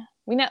meat.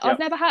 I've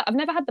never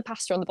had the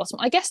pasta on the bottom.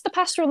 I guess the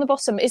pasta on the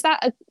bottom, is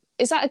that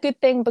a good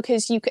thing,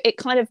 because it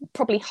kind of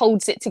probably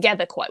holds it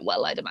together quite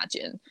well, I'd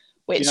imagine.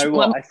 Which, do you know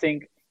what? I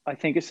think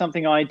it's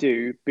something I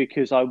do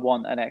because I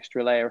want an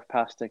extra layer of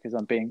pasta because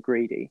I'm being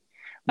greedy.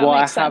 What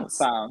I have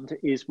found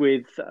is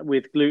with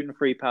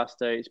gluten-free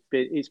pasta,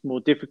 it's more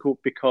difficult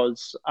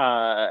because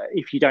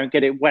if you don't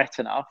get it wet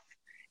enough,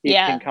 it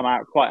can come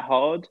out quite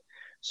hard.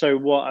 So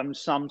what I'm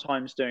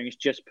sometimes doing is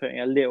just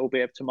putting a little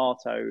bit of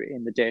tomato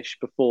in the dish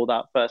before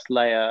that first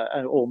layer,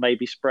 or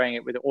maybe spraying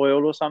it with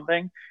oil or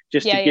something,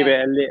 just to give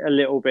it a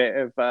little bit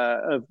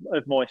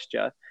of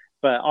moisture.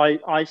 But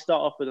I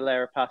start off with a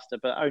layer of pasta,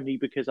 but only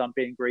because I'm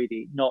being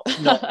greedy. Not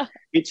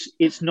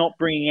it's not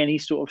bringing any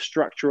sort of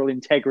structural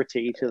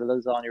integrity to the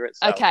lasagna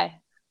itself. Okay,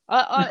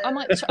 I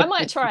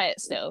might try it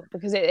still,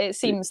 because it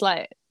seems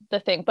like the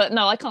thing. But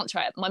no, I can't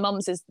try it. My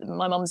mum's is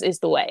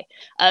the way.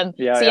 So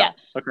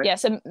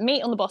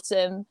meat on the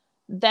bottom,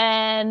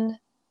 then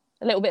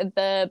a little bit of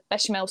the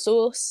bechamel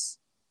sauce.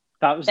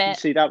 That was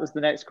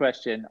the next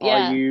question.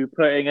 Yeah. Are you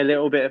putting a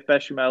little bit of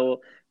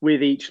bechamel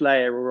with each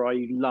layer, or are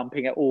you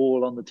lumping it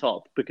all on the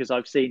top? Because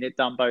I've seen it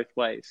done both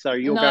ways. So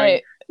you're going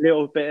a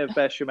little bit of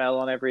bechamel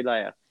on every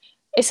layer.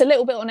 It's a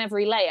little bit on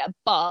every layer,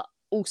 but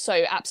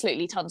also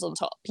absolutely tons on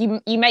top. You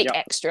make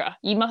extra.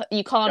 You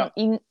can't.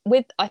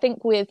 I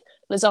think with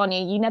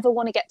lasagna, you never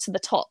want to get to the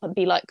top and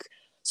be like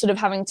sort of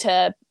having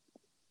to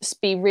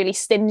be really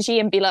stingy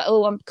and be like,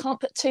 oh, I can't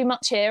put too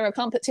much here, I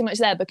can't put too much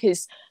there,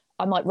 because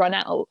I might run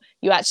out.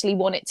 You actually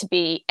want it to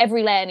be,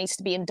 every layer needs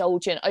to be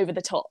indulgent over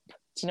the top.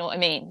 Do you know what I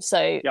mean?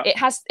 So it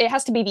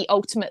has to be the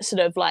ultimate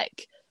sort of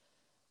like,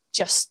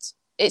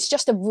 it's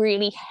just a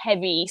really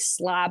heavy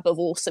slab of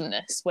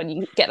awesomeness when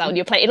you get that on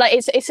your plate. Like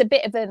it's a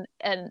bit of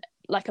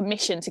like a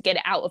mission to get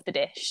it out of the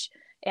dish.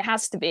 It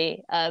has to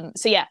be.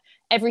 So yeah,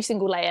 every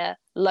single layer,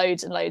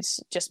 loads and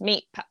loads, just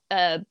meat,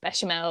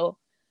 bechamel,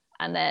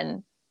 and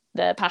then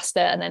the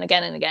pasta, and then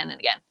again and again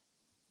and again.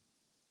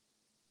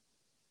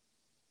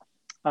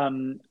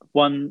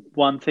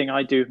 One thing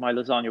I do with my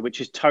lasagna,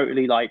 which is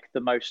totally like the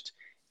most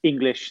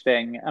English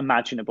thing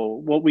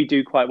imaginable. What we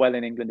do quite well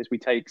in England is we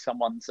take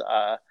someone's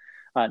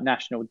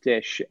national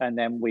dish and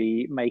then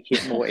we make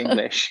it more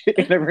English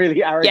in a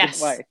really arrogant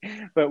way.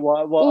 But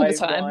what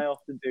I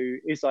often do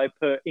is I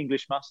put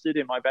English mustard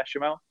in my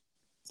bechamel,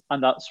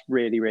 and that's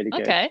really, really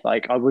good. Okay.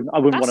 Like I wouldn't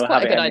want to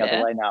have it any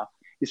other way now.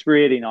 It's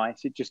really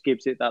nice. It just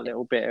gives it that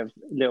little bit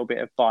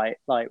of bite,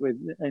 like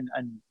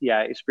and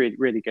yeah, it's really,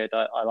 really good.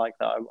 I like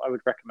that. I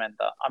would recommend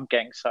that. I'm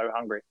getting so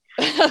hungry.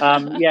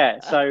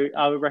 So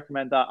I would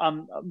recommend that.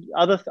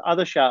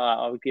 Other shout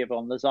out I would give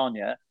on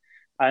lasagna,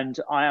 and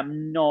I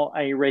am not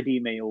a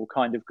ready meal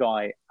kind of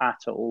guy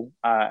at all.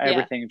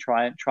 Everything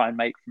try and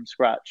make from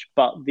scratch.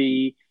 But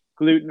the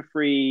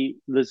gluten-free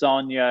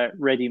lasagna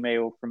ready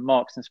meal from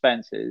Marks and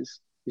Spencer's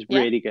is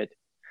really good.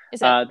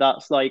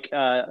 That's like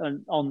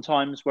on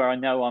times where I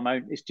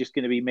know it's just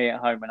going to be me at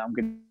home and I'm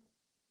going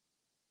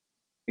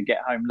to to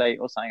get home late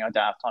or something, I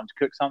don't have time to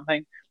cook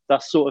something,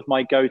 that's sort of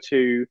my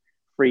go-to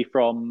free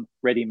from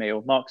ready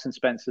meal. Marks and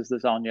Spencer's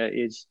lasagna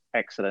is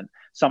excellent.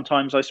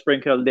 Sometimes I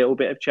sprinkle a little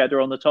bit of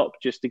cheddar on the top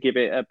just to give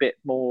it a bit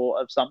more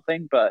of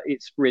something, but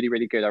it's really,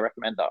 really good. I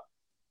recommend that.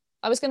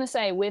 I was going to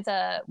say with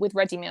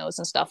ready meals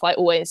and stuff, I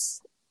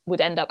always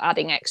would end up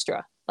adding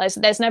extra.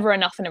 There's never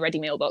enough in a ready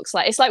meal box.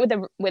 Like it's like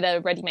with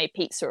a ready made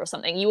pizza or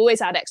something. You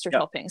always add extra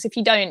toppings. If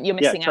you don't, you're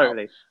missing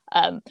totally.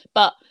 out.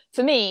 But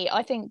for me,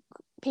 I think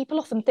people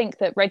often think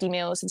that ready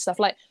meals and stuff,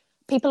 like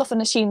people often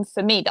assume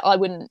for me that I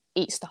wouldn't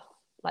eat stuff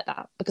like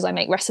that because I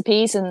make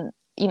recipes, and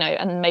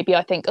and maybe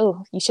I think,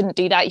 oh, you shouldn't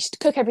do that, you should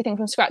cook everything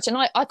from scratch. And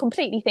I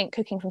completely think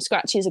cooking from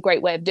scratch is a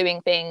great way of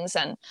doing things,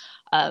 and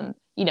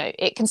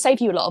it can save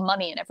you a lot of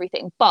money and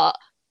everything, but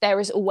there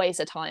is always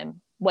a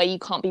time where you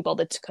can't be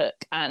bothered to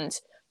cook and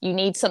you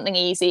need something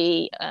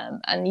easy,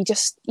 and you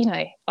just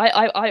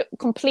I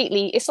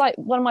completely, it's like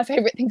one of my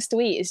favorite things to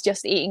eat is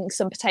just eating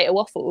some potato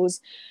waffles.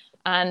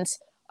 And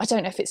I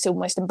don't know if it's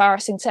almost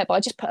embarrassing to say, but I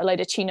just put a load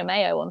of tuna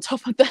mayo on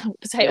top of the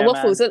potato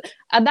waffles. Man.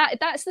 And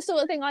that's the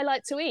sort of thing I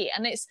like to eat.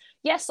 And it's,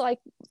 yes, I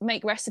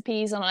make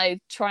recipes and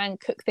I try and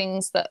cook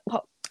things that,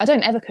 well, I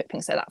don't ever cook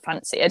things that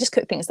fancy. I just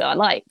cook things that I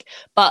like.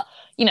 But,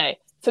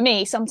 for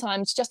me,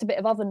 sometimes just a bit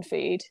of oven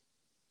food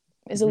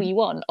is all you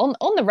want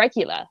on the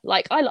regular.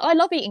 Like I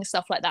love eating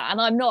stuff like that.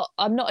 And I'm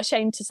not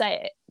ashamed to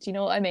say it. Do you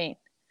know what I mean?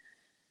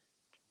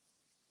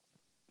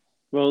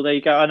 Well, there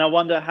you go. And I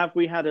wonder, have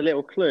we had a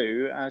little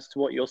clue as to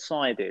what your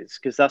side is?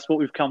 Because that's what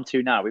we've come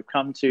to now. We've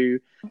come to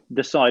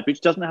the side, which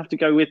doesn't have to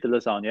go with the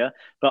lasagna.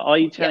 But are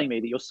you telling me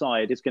that your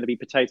side is going to be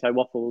potato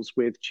waffles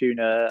with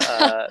tuna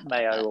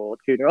mayo or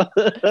tuna?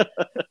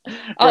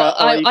 Or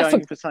are you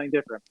going for something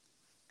different?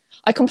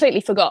 I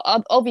completely forgot.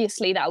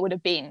 Obviously, that would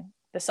have been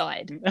the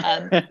side.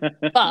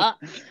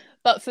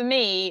 But for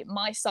me,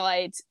 my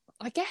side,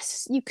 I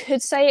guess you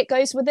could say it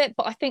goes with it,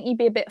 but I think you'd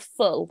be a bit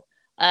full.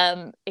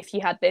 If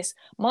you had this.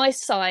 My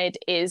side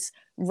is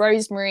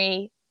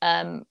rosemary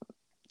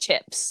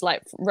chips,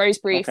 like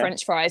rosemary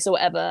French fries or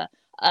whatever,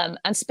 and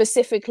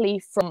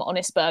specifically from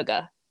Honest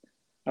Burger,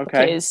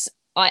 because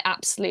I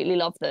absolutely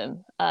love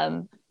them.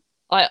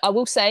 I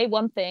will say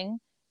one thing: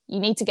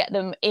 you need to get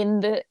them in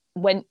the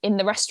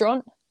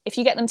restaurant. If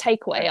you get them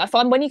takeaway, I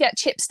find when you get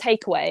chips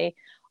takeaway,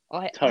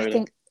 I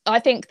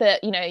think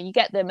that you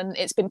get them and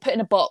it's been put in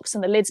a box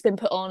and the lid's been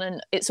put on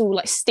and it's all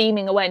like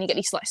steaming away and you get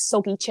these like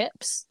soggy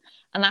chips.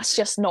 And that's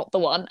just not the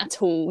one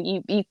at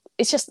all.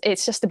 It's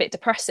just a bit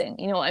depressing.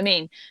 You know what I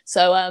mean?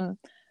 So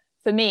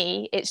for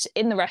me, it's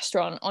in the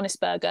restaurant,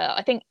 Honest Burger.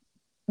 I think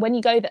when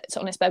you go to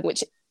Honest Burger,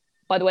 which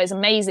by the way is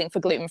amazing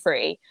for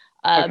gluten-free,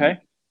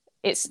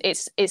 it's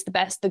the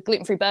best. The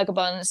gluten-free burger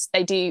buns,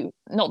 they do,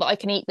 not that I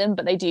can eat them,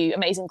 but they do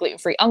amazing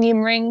gluten-free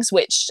onion rings,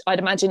 which I'd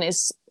imagine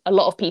is a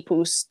lot of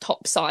people's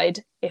top side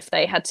if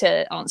they had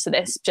to answer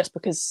this, just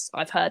because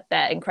I've heard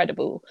they're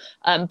incredible.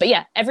 But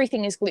yeah,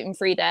 everything is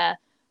gluten-free there.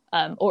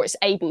 Or it's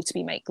able to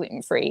be made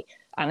gluten-free,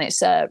 and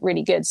it's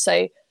really good.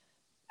 So,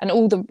 and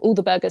all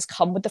the burgers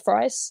come with the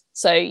fries.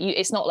 So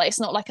it's not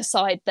like a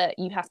side that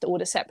you have to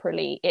order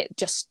separately. It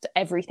just,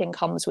 everything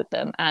comes with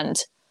them,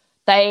 and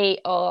they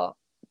are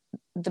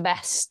the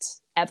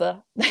best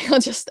ever. They are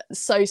just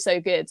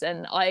so good.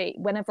 And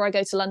whenever I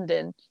go to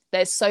London,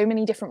 there's so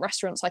many different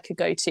restaurants I could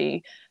go to,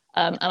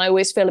 and I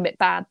always feel a bit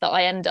bad that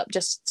I end up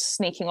just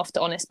sneaking off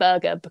to Honest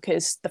Burger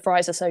because the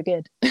fries are so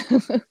good.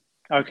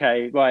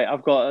 Okay, right.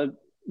 I've got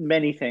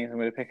many things I'm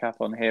going to pick up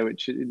on here,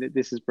 which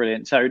this is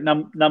brilliant. So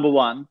number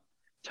one,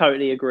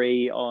 totally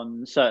agree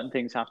on certain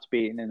things have to be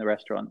eaten in the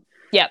restaurant.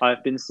 Yeah,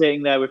 I've been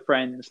sitting there with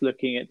friends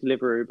looking at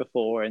Deliveroo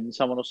before, and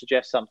someone will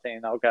suggest something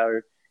and I'll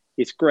go,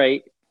 it's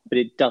great, but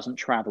it doesn't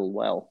travel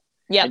well.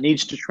 Yeah, it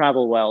needs to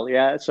travel well.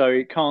 Yeah, so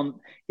it can't.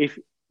 If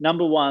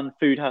number one,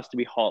 food has to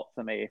be hot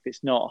for me. If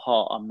it's not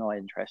hot, I'm not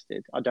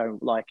interested. I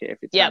don't like it if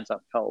it turns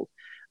up cold.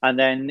 And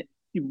then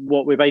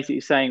what we're basically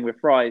saying with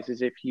fries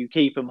is if you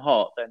keep them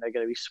hot, then they're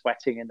going to be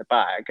sweating in the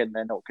bag and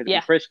they're not going to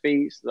be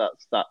crispy. So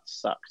that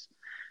sucks.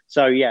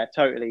 So yeah,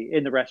 totally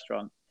in the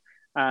restaurant.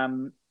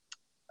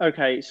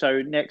 Okay,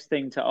 so next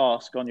thing to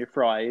ask on your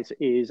fries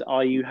is,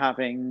 are you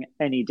having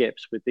any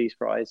dips with these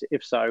fries?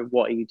 If so,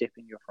 what are you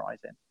dipping your fries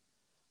in?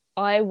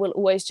 I will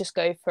always just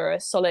go for a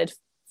solid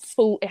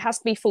it has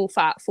to be full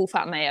fat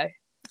mayo.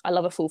 I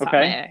love a full fat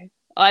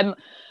mayo.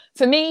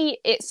 For me,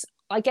 it's,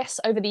 I guess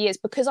over the years,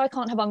 because I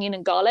can't have onion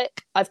and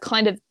garlic, I've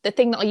kind of, the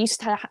thing that I used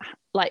to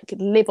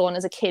live on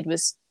as a kid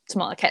was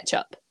tomato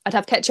ketchup. I'd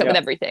have ketchup with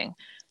everything.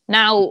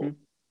 Now,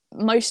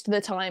 most of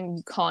the time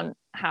you can't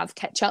have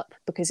ketchup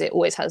because it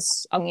always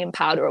has onion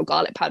powder or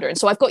garlic powder. And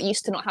so I've got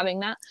used to not having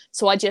that.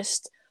 So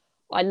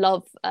I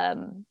love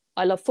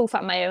full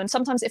fat mayo. And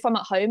sometimes if I'm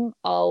at home,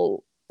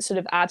 I'll sort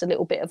of add a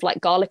little bit of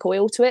like garlic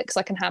oil to it because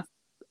I can have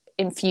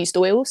infused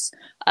oils,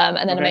 and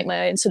then I make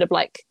my own sort of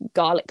like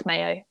garlic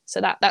mayo.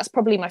 So that's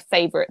probably my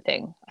favorite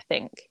thing. I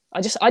think I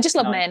just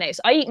love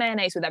mayonnaise. I eat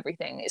mayonnaise with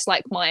everything. It's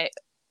like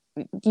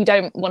you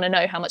don't want to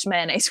know how much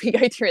mayonnaise we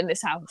go through in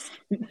this house.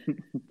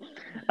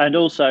 And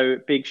also,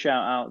 big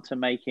shout out to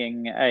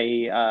making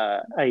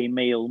a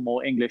meal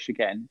more English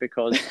again,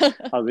 because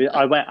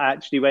I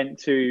actually went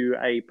to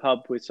a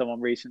pub with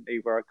someone recently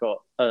where I got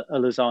a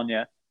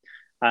lasagna,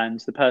 and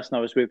the person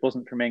I was with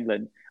wasn't from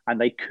England, and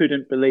they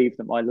couldn't believe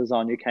that my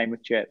lasagna came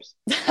with chips.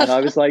 And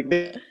I was like,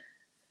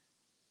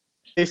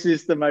 this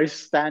is the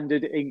most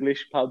standard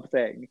English pub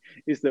thing,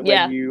 is that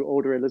when you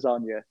order a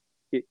lasagna,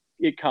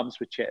 it comes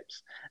with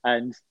chips.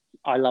 And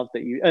I love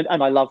that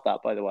and I love that,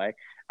 by the way.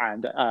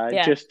 And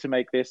just to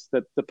make this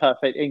the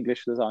perfect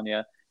English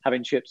lasagna,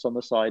 having chips on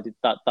the side,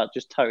 that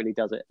just totally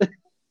does it.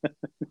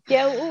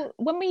 Yeah, well,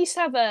 when we used to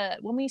have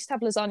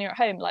lasagna at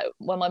home, like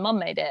when my mum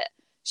made it,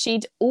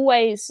 we'd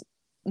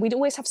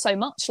always have so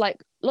much. Like,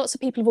 lots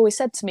of people have always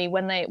said to me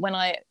when I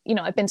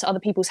I've been to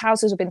other people's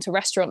houses, I've been to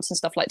restaurants and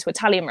stuff, like to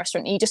Italian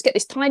restaurant, and you just get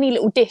this tiny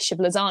little dish of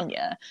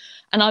lasagna,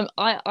 and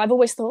I've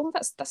always thought,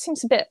 that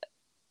seems a bit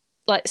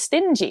like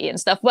stingy and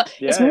stuff, but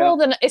it's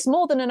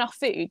more than enough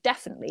food,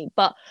 definitely.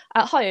 But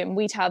at home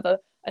we'd have a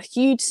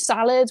huge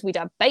salad, we'd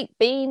have baked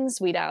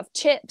beans, we'd have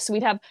chips,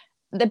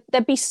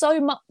 there'd be so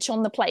much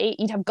on the plate.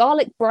 You'd have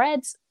garlic bread,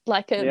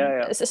 like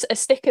a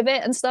stick of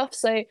it and stuff.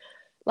 So,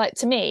 like,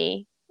 to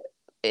me,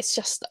 it's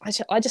just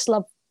I just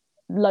love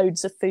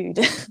loads of food.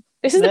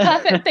 This is the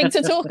perfect thing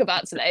to talk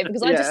about today,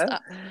 because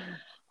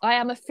I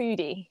am a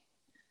foodie.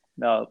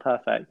 No,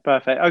 perfect.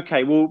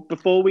 Okay, well,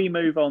 before we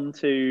move on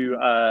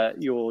to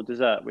your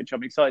dessert, which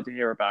I'm excited to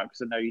hear about,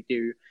 because I know you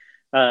do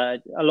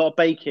a lot of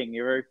baking.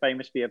 You're very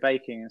famous for your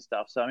baking and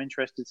stuff, so I'm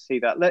interested to see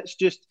that. Let's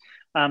just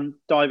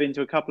dive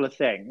into a couple of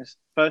things.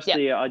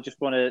 Firstly, I just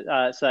want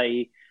to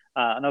say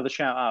another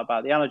shout out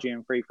about the Allergy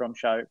and Free From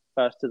show,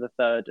 1st to the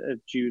 3rd of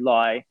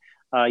July.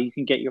 You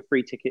can get your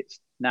free tickets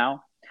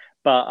now.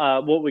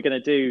 But what we're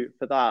going to do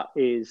for that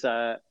is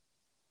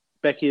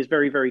Becky has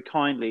very, very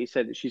kindly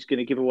said that she's going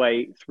to give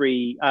away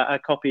a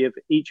copy of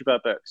each of her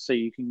books. So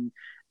you can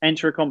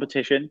enter a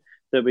competition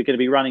that we're going to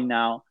be running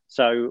now.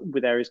 So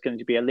there is going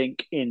to be a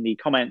link in the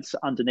comments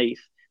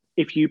underneath.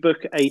 If you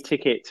book a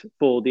ticket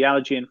for the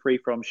Allergy and Free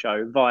From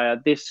show via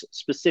this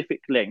specific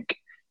link,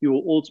 you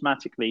will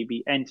automatically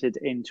be entered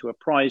into a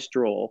prize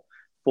draw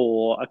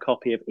for a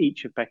copy of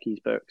each of Becky's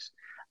books.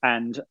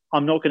 And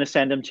I'm not going to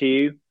send them to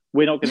you.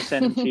 We're not going to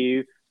send them to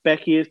you.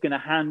 Becky is going to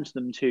hand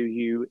them to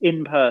you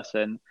in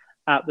person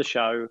at the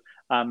show,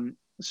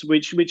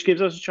 which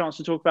gives us a chance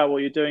to talk about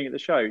what you're doing at the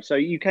show. So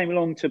you came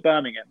along to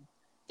Birmingham,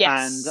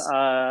 yes,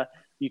 and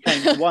you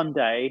came to one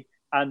day,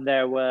 and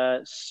there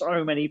were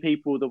so many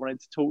people that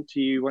wanted to talk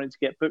to you, wanted to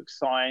get books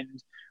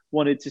signed,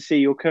 wanted to see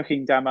your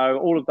cooking demo,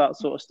 all of that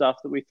sort of stuff,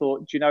 that we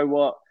thought, do you know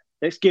what?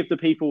 Let's give the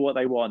people what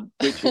they want,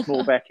 which is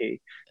more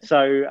Becky.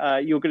 So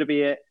you're going to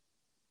be at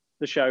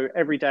the show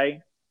every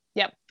day.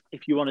 Yep.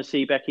 If you want to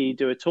see Becky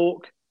do a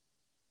talk,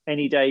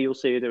 any day you'll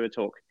see her do a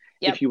talk.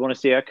 Yep. If you want to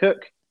see her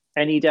cook,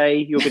 any day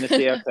you're going to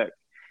see her cook.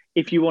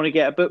 If you want to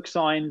get a book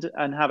signed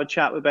and have a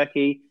chat with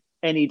Becky,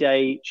 any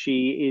day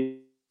she is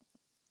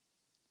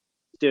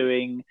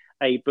doing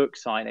a book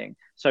signing.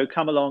 So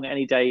come along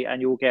any day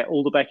and you'll get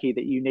all the Becky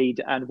that you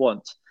need and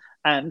want.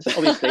 And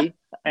obviously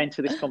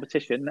enter this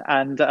competition,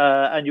 and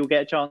you'll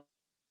get a chance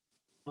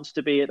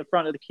to be at the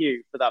front of the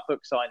queue for that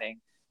book signing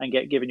and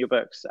get given your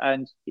books.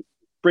 And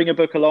bring a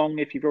book along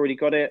if you've already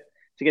got it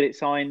to get it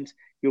signed.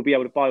 You'll be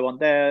able to buy one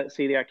there.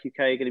 Celiac UK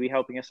are going to be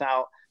helping us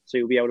out, so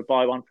you'll be able to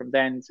buy one from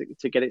them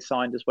to get it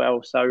signed as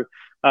well. So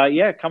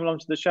come along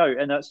to the show.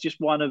 And that's just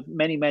one of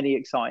many, many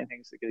exciting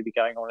things that are going to be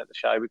going on at the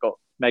show. We've got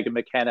Megan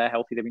McKenna,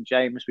 Healthy Living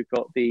James. We've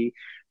got the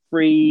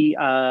free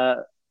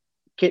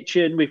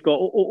kitchen. We've got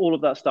all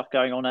of that stuff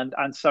going on,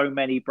 and so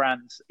many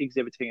brands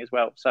exhibiting as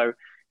well. So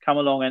come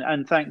along,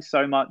 and thanks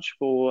so much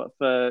for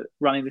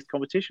running this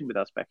competition with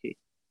us, Becky.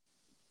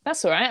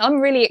 That's all right.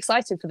 I'm really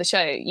excited for the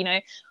show. You know,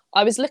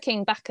 I was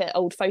looking back at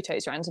old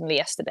photos randomly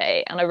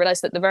yesterday, and I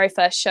realized that the very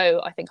first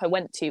show I think I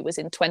went to was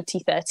in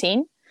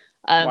 2013.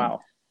 Wow.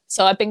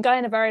 So I've been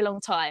going a very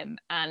long time,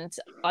 and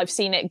I've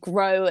seen it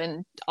grow.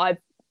 And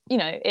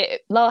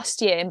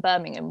last year in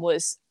Birmingham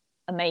was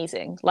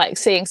amazing. Like,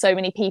 seeing so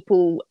many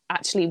people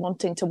actually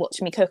wanting to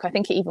watch me cook. I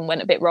think it even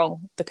went a bit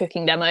wrong, the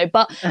cooking demo,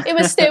 but it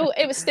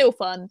was still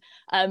fun.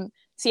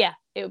 So yeah,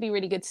 it would be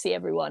really good to see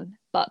everyone.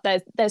 But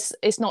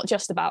it's not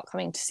just about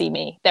coming to see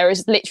me. There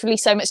is literally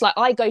so much. Like,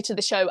 I go to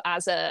the show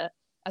as a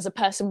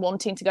person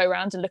wanting to go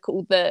around and look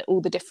at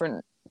all the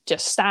different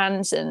just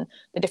stands and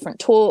the different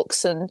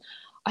talks. And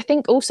I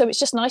think also it's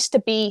just nice to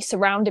be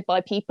surrounded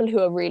by people who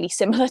are really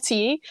similar to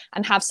you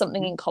and have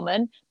something in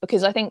common,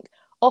 because I think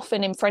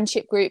often in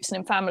friendship groups and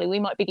in family, we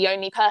might be the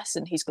only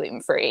person who's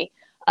gluten-free,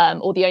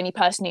 or the only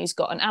person who's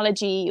got an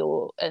allergy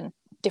or a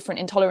different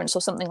intolerance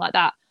or something like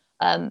that.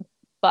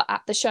 But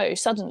at the show,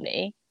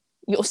 suddenly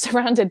you're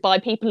surrounded by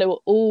people who are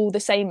all the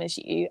same as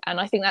you. And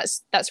I think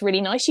that's really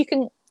nice.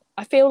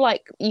 I feel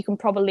like you can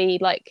probably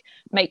like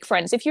make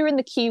friends. If you're in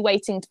the queue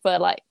waiting for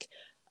like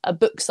a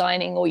book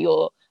signing, or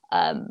you're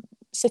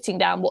sitting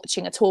down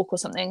watching a talk or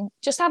something,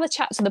 just have a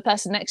chat to the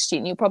person next to you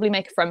and you'll probably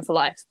make a friend for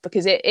life,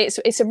 because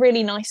it's a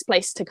really nice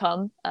place to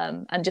come,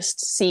 and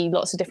just see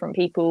lots of different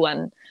people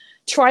and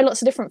try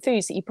lots of different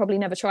foods that you probably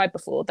never tried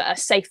before that are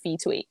safe for you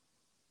to eat.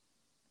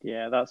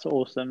 Yeah, that's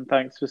awesome.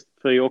 Thanks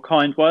for your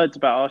kind words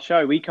about our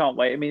show. We can't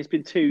wait. I mean, it's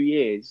been 2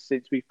 years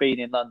since we've been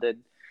in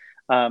London.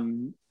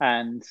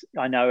 And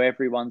I know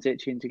everyone's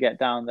itching to get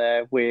down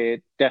there.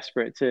 We're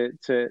desperate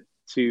to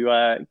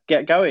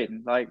get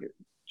going. Like,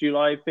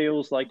 July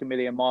feels like a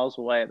million miles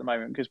away at the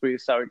moment because we're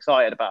so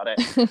excited about it.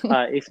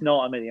 It's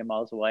not a million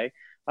miles away.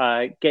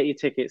 Get your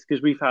tickets,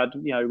 because we've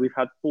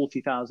had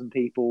 40,000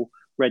 people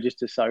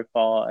register so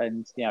far,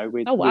 and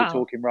we're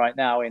talking right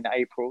now in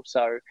April,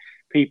 so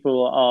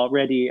people are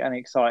ready and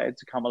excited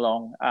to come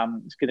along.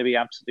 It's going to be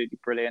absolutely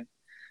brilliant.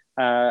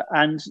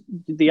 And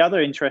the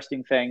other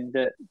interesting thing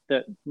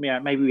that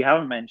maybe we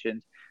haven't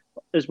mentioned,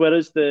 as well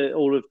as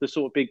all of the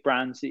sort of big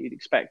brands that you'd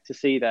expect to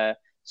see there,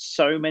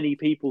 so many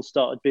people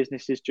started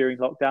businesses during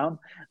lockdown,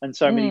 and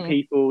so many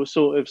people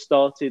sort of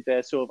started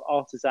their sort of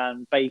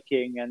artisan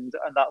baking and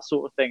that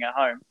sort of thing at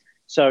home.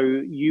 So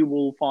you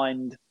will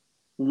find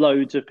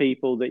loads of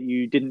people that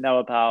you didn't know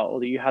about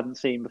or that you hadn't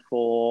seen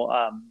before,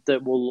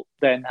 that will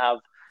then have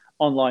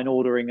online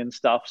ordering and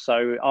stuff.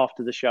 So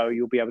after the show,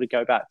 you'll be able to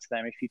go back to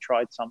them if you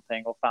tried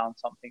something or found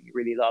something you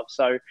really love.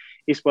 So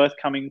it's worth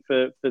coming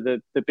for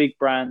the big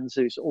brands.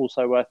 It's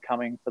also worth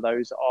coming for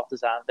those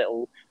artisan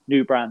little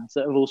new brands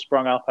that have all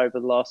sprung up over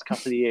the last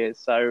couple of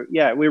years. So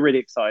yeah, we're really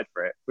excited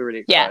for it. For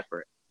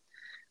it.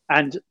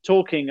 And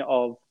talking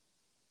of,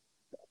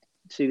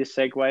 see this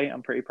segue?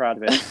 I'm pretty proud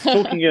of it.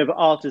 Talking of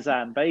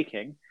artisan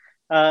baking,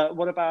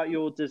 what about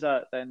your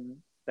dessert then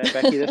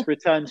Becky? Let's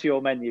return to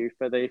your menu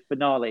for the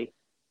finale.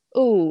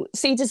 Oh,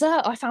 see,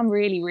 dessert I found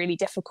really, really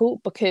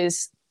difficult,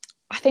 because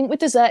I think with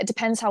dessert, it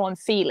depends how I'm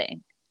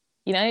feeling,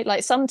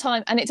 like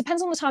sometimes, and it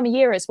depends on the time of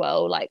year as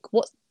well, like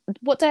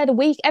what day of the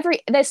week,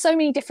 there's so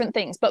many different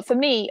things. But for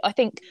me, I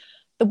think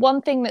the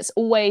one thing that's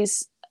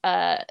always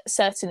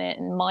certain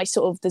in my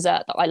sort of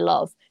dessert that I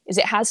love is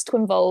it has to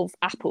involve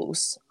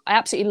apples. I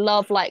absolutely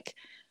love like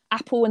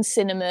apple and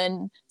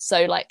cinnamon.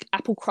 So like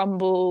apple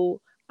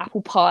crumble,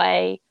 apple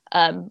pie.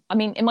 I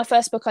mean, in my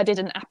first book, I did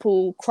an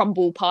apple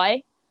crumble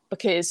pie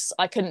because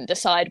I couldn't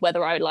decide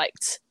whether I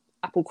liked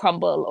apple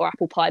crumble or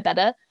apple pie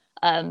better.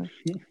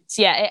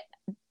 So yeah,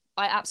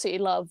 I absolutely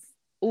love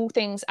all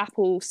things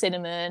apple,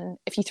 cinnamon.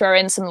 If you throw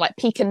in some like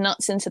pecan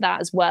nuts into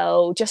that as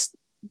well, just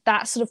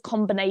that sort of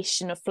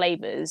combination of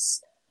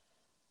flavors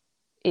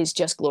is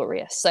just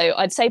glorious. So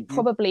I'd say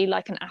probably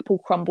like an apple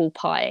crumble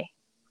pie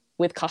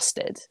with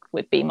custard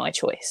would be my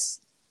choice.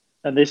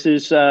 And this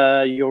is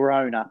your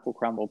own apple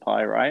crumble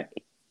pie, right?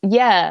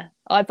 Yeah,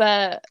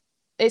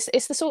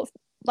 it's the sort of,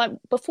 like,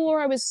 before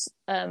I was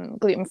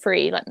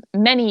gluten-free, like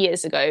many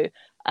years ago,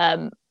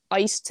 I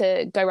used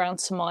to go around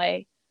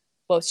to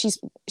she's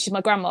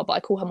my grandma, but I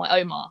call her my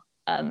Oma,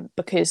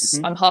 because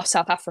I'm half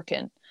South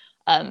African.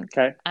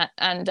 Okay.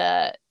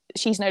 And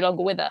she's no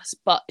longer with us,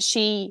 but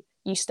I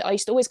used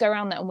to always go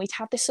around there, and we'd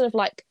have this sort of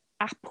like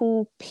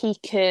apple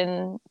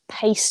pecan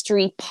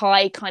pastry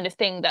pie kind of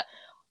thing that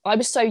I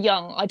was so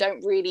young,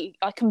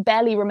 I can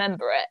barely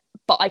remember it,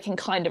 but I can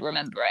kind of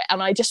remember it.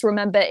 And I just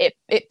remember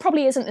it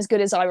probably isn't as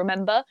good as I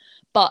remember,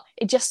 but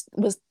it just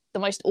was the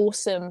most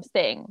awesome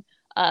thing.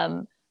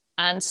 And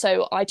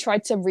so I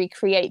tried to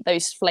recreate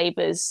those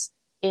flavors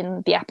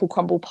in the apple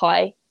crumble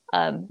pie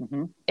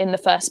in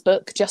the first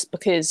book, just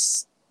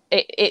because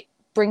it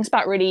brings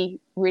back really,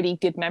 really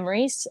good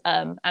memories.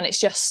 And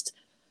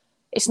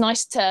it's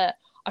nice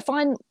I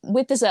find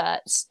with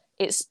desserts,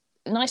 it's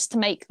nice to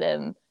make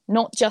them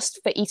not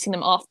just for eating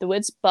them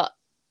afterwards, but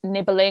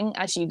nibbling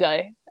as you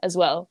go as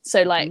well.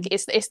 So like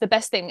it's the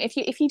best thing.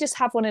 If you just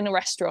have one in a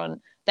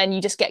restaurant, then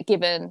you just get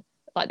given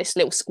like this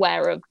little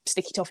square of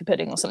sticky toffee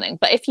pudding or something.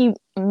 But if you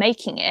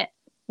making it,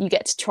 you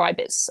get to try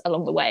bits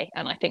along the way,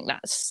 and I think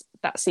that's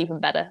even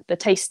better. The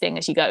tasting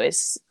as you go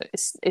is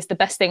the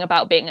best thing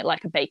about being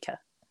like a baker.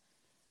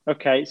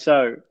 Okay,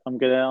 so I'm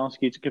going to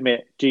ask you to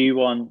commit. Do you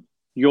want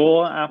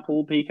your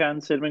apple pecan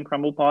cinnamon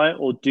crumble pie,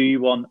 or do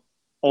you want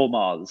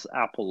Omar's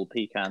apple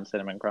pecan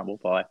cinnamon crumble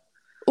pie?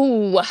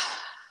 Ooh,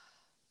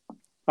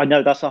 I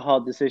know that's a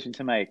hard decision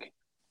to make.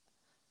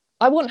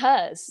 I want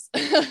hers,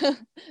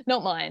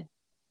 not mine.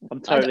 I'm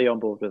totally on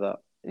board with that.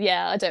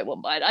 Yeah, I don't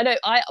want mine.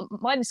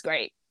 Mine is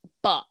great,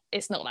 but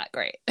it's not that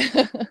great.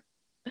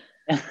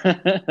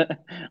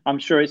 I'm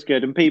sure it's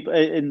good. And people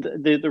in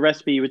the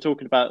recipe you were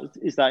talking about,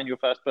 is that in your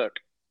first book?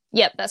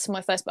 Yep, that's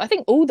my first book. I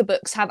think all the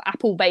books have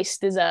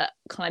apple-based dessert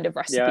kind of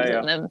recipes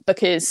in them,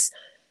 because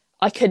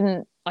I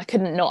couldn't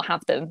not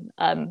have them.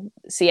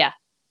 So yeah.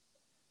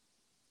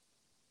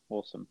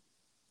 Awesome.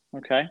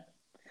 Okay.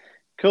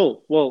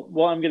 Cool. Well,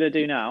 what I'm going to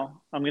do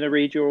now, I'm going to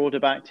read your order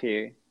back to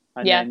you,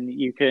 and then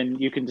you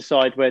can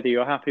decide whether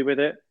you're happy with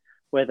it,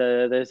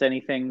 whether there's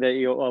anything that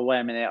you're, oh, wait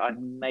a minute, I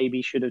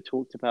maybe should have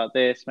talked about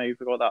this, maybe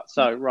forgot that.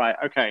 So, right,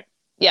 okay.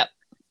 Yep.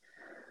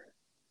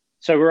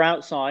 So we're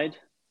outside.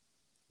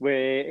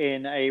 We're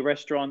in a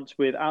restaurant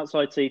with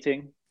outside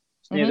seating.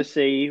 It's near the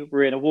sea.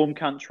 We're in a warm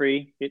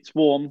country. It's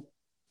warm.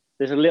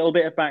 There's a little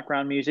bit of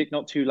background music,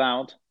 not too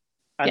loud.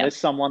 And there's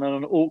someone on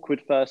an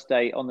awkward first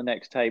date on the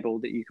next table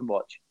that you can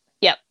watch.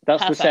 Yep.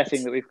 That's the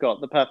setting that we've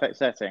got, the perfect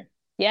setting.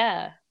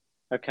 Yeah.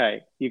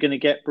 Okay. You're going to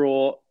get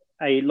brought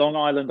a Long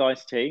Island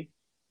iced tea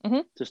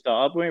to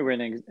start up. We're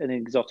in an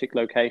exotic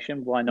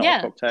location. Why not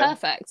a cocktail?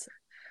 Perfect.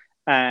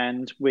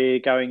 And we're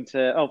going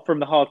to, from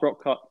the Hard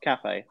Rock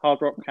Cafe. Hard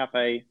Rock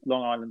Cafe,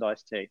 Long Island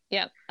iced tea.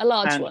 Yeah, a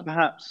large one.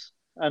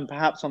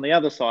 Perhaps on the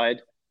other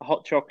side, a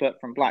hot chocolate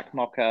from Black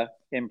Mocha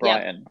in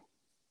Brighton.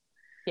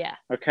 Yeah.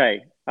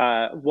 Okay.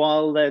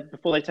 Before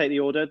they take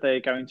the order,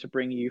 they're going to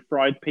bring you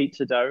fried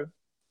pizza dough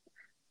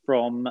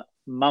from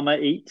Mama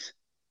Eat,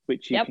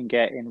 which you can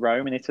get in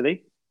Rome in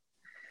Italy.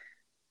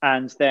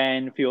 And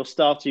then for your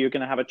starter, you're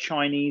going to have a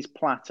Chinese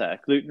platter,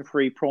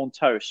 gluten-free prawn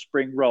toast,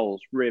 spring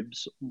rolls,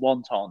 ribs,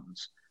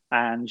 wontons.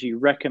 And you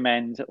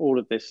recommend all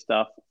of this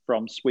stuff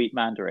from Sweet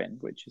Mandarin,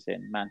 which is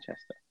in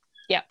Manchester.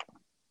 Yep.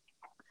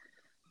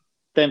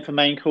 Then for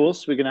main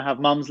course, we're going to have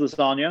Mum's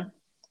lasagna.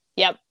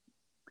 Yep.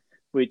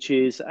 Which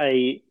is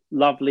a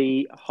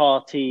lovely,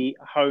 hearty,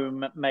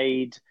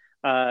 homemade,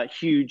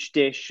 huge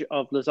dish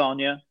of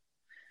lasagna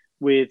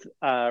with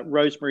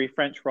rosemary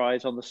French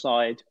fries on the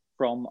side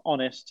from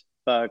Honest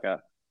Burger.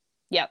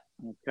 Yep.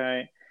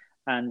 Okay.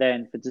 And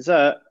then for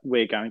dessert,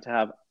 we're going to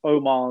have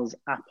Omar's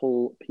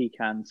apple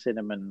pecan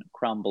cinnamon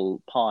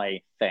crumble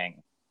pie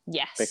thing.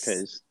 Yes.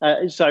 Because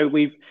so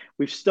we've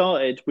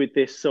started with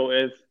this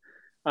sort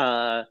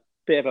of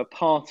bit of a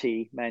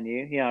party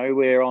menu. You know,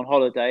 we're on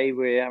holiday,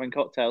 we're having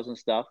cocktails and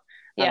stuff.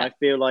 And I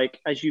feel like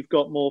as you've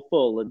got more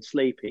full and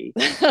sleepy,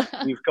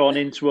 you've gone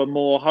into a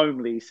more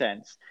homely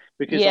sense.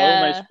 Because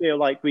I almost feel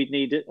like we'd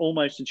need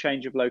almost a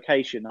change of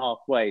location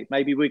halfway.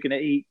 Maybe we're going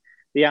to eat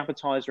the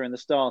appetizer and the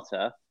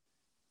starter,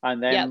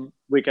 and then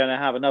we're going to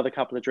have another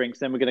couple of drinks,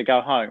 then we're going to go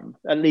home,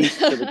 at least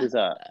for the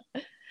dessert.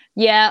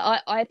 Yeah,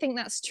 I think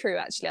that's true,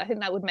 actually. I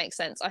think that would make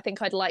sense. I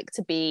think I'd like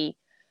to be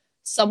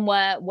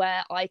somewhere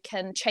where I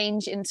can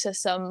change into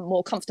some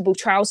more comfortable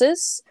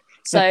trousers.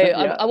 So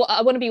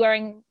I want to be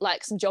wearing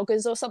like some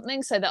joggers or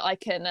something so that I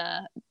can,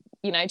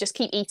 just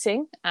keep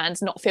eating and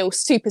not feel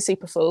super,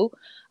 super full.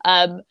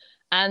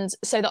 And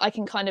so that I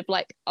can kind of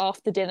like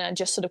after dinner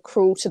just sort of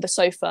crawl to the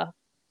sofa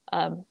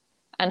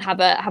and have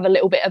a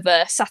little bit of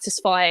a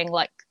satisfying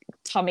like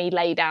tummy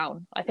lay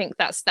down. I think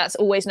that's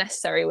always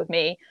necessary with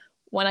me.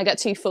 When I get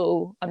too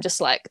full, I'm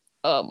just like,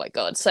 oh my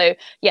God. So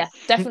yeah,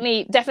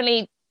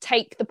 definitely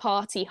take the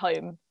party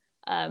home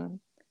and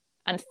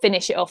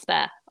finish it off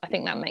there. I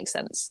think that makes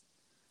sense.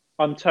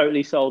 I'm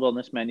totally sold on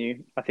this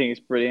menu. I think it's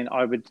brilliant.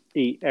 I would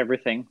eat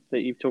everything that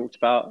you've talked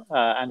about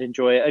and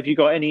enjoy it. Have you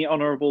got any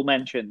honourable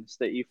mentions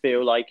that you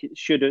feel like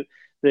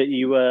that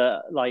you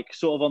were like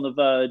sort of on the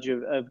verge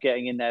of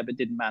getting in there but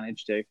didn't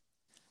manage to?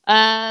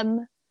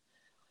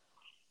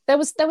 There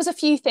was a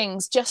few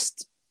things,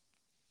 just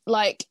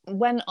like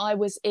when I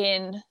was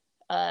in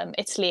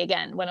Italy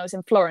again, when I was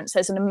in Florence,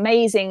 there's an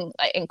amazing,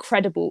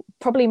 incredible,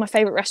 probably my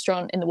favorite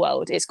restaurant in the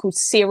world. It's called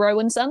Ciro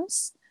and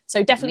Sons.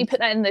 So definitely put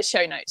that in the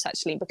show notes,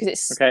 actually,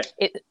 because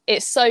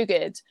it's so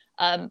good.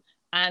 And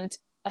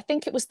I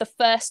think it was the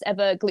first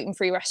ever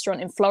gluten-free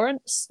restaurant in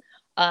Florence.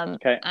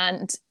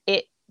 And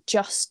it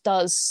just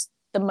does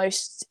the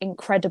most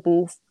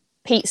incredible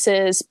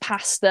pizzas,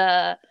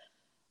 pasta.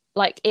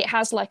 Like it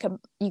has like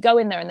you go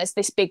in there and there's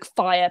this big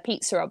fire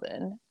pizza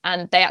oven,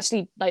 and they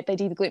actually like they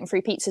do the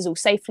gluten-free pizzas all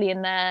safely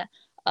in there.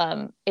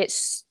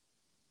 It's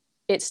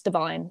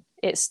divine.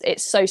 It's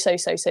so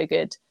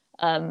good.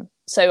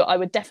 So I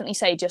would definitely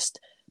say just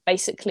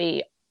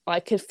basically I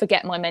could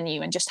forget my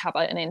menu and just have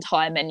an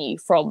entire menu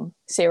from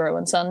Ciro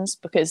and Sons,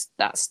 because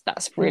that's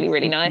really,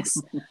 really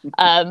nice.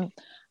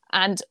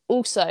 And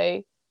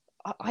also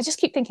I just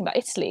keep thinking about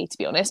Italy, to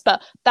be honest,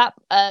 but that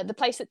the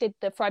place that did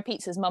the fried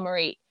pizzas, Mama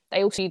Eat,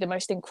 they also do the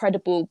most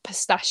incredible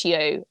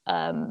pistachio,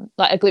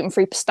 like a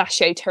gluten-free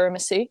pistachio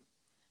tiramisu.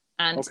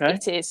 And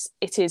it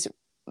is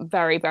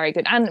very, very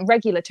good. And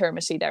regular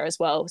tiramisu there as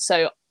well.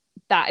 So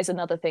that is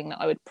another thing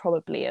that I would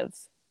probably have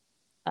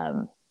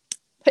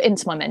put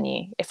into my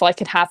menu if I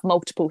could have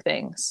multiple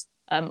things.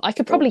 I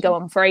could probably go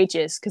on for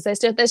ages because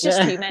there's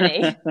just too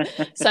many.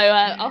 So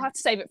I'll have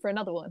to save it for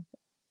another one.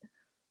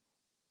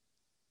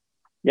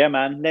 Yeah,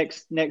 man.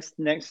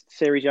 Next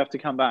series you have to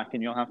come back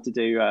and you'll have to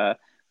do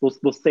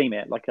we'll theme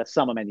it like a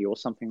summer menu or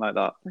something like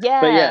that.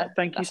 Yeah. But yeah,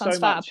 thank you so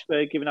much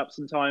for giving up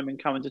some time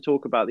and coming to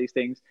talk about these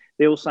things.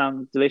 They all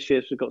sound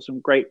delicious. We've got some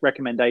great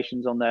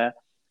recommendations on there.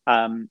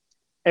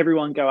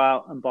 Everyone go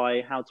out and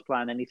buy How to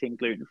Plan Anything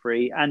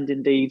Gluten-Free, and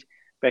indeed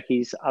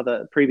Becky's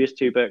other previous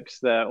 2 books.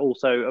 They're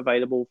also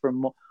available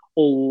from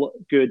all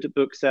good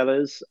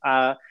booksellers.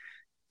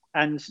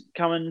 And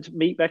come and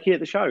meet Becky at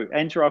the show.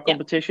 Enter our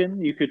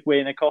competition. You could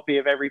win a copy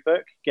of every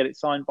book, get it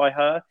signed by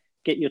her,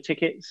 get your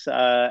tickets,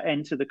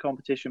 enter the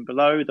competition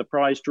below, the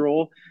prize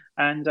draw,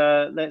 and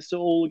let's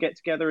all get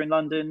together in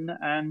London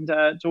and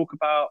talk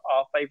about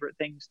our favourite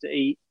things to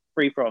eat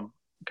free from.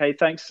 Okay,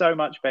 thanks so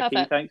much, Becky.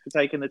 Perfect. Thanks for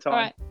taking the time. All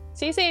right.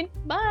 See you soon.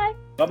 Bye.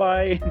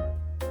 Bye-bye.